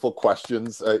wonderful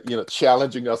questions,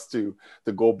 challenging us to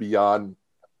go beyond,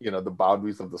 the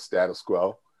boundaries of the status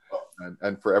quo,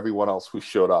 and for everyone else who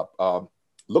showed up.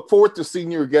 Look forward to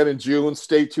seeing you again in June.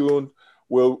 Stay tuned.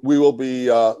 We will be,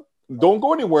 don't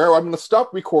go anywhere. I'm going to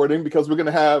stop recording because we're going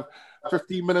to have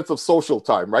 15 minutes of social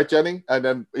time, right, Jenny? And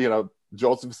then,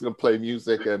 Joseph's going to play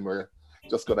music, and we're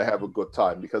just going to have a good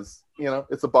time because,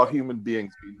 it's about human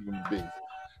beings being human beings.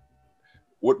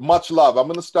 With much love, I'm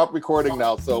going to stop recording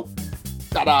now. So,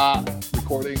 ta-da,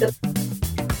 recording.